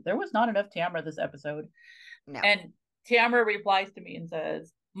said, there was not enough Tamara this episode. No. And Tamara replies to me and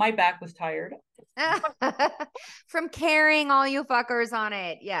says, my back was tired. From carrying all you fuckers on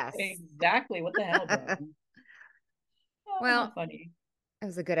it. Yes. Exactly. What the hell, bro? Well, funny. It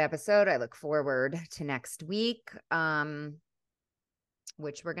was a good episode. I look forward to next week.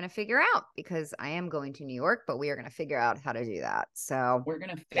 Which we're going to figure out because I am going to New York, but we are going to figure out how to do that. So we're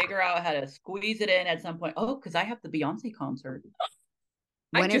going to figure out how to squeeze it in at some point. Oh, because I have the Beyonce concert.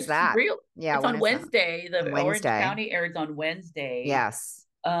 When is that? It's on Wednesday. The Orange County airs on Wednesday. Yes.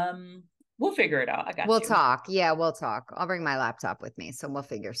 We'll figure it out. I got you. We'll talk. Yeah, we'll talk. I'll bring my laptop with me, so we'll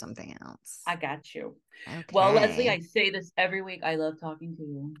figure something else. I got you. Okay. Well, Leslie, I say this every week. I love talking to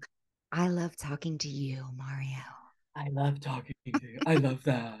you. I love talking to you, Mario. I love talking to you. I love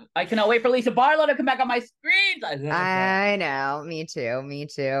that. I cannot wait for Lisa Barlow to come back on my screens. I know. Me too.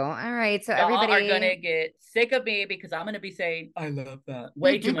 All right. So y'all everybody are going to get sick of me because I'm going to be saying, I love that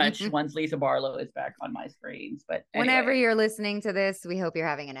way too much once Lisa Barlow is back on my screens. But anyway. Whenever you're listening to this, we hope you're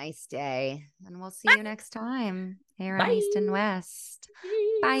having a nice day. And we'll see you next time here on East and West.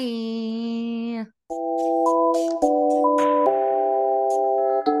 Bye.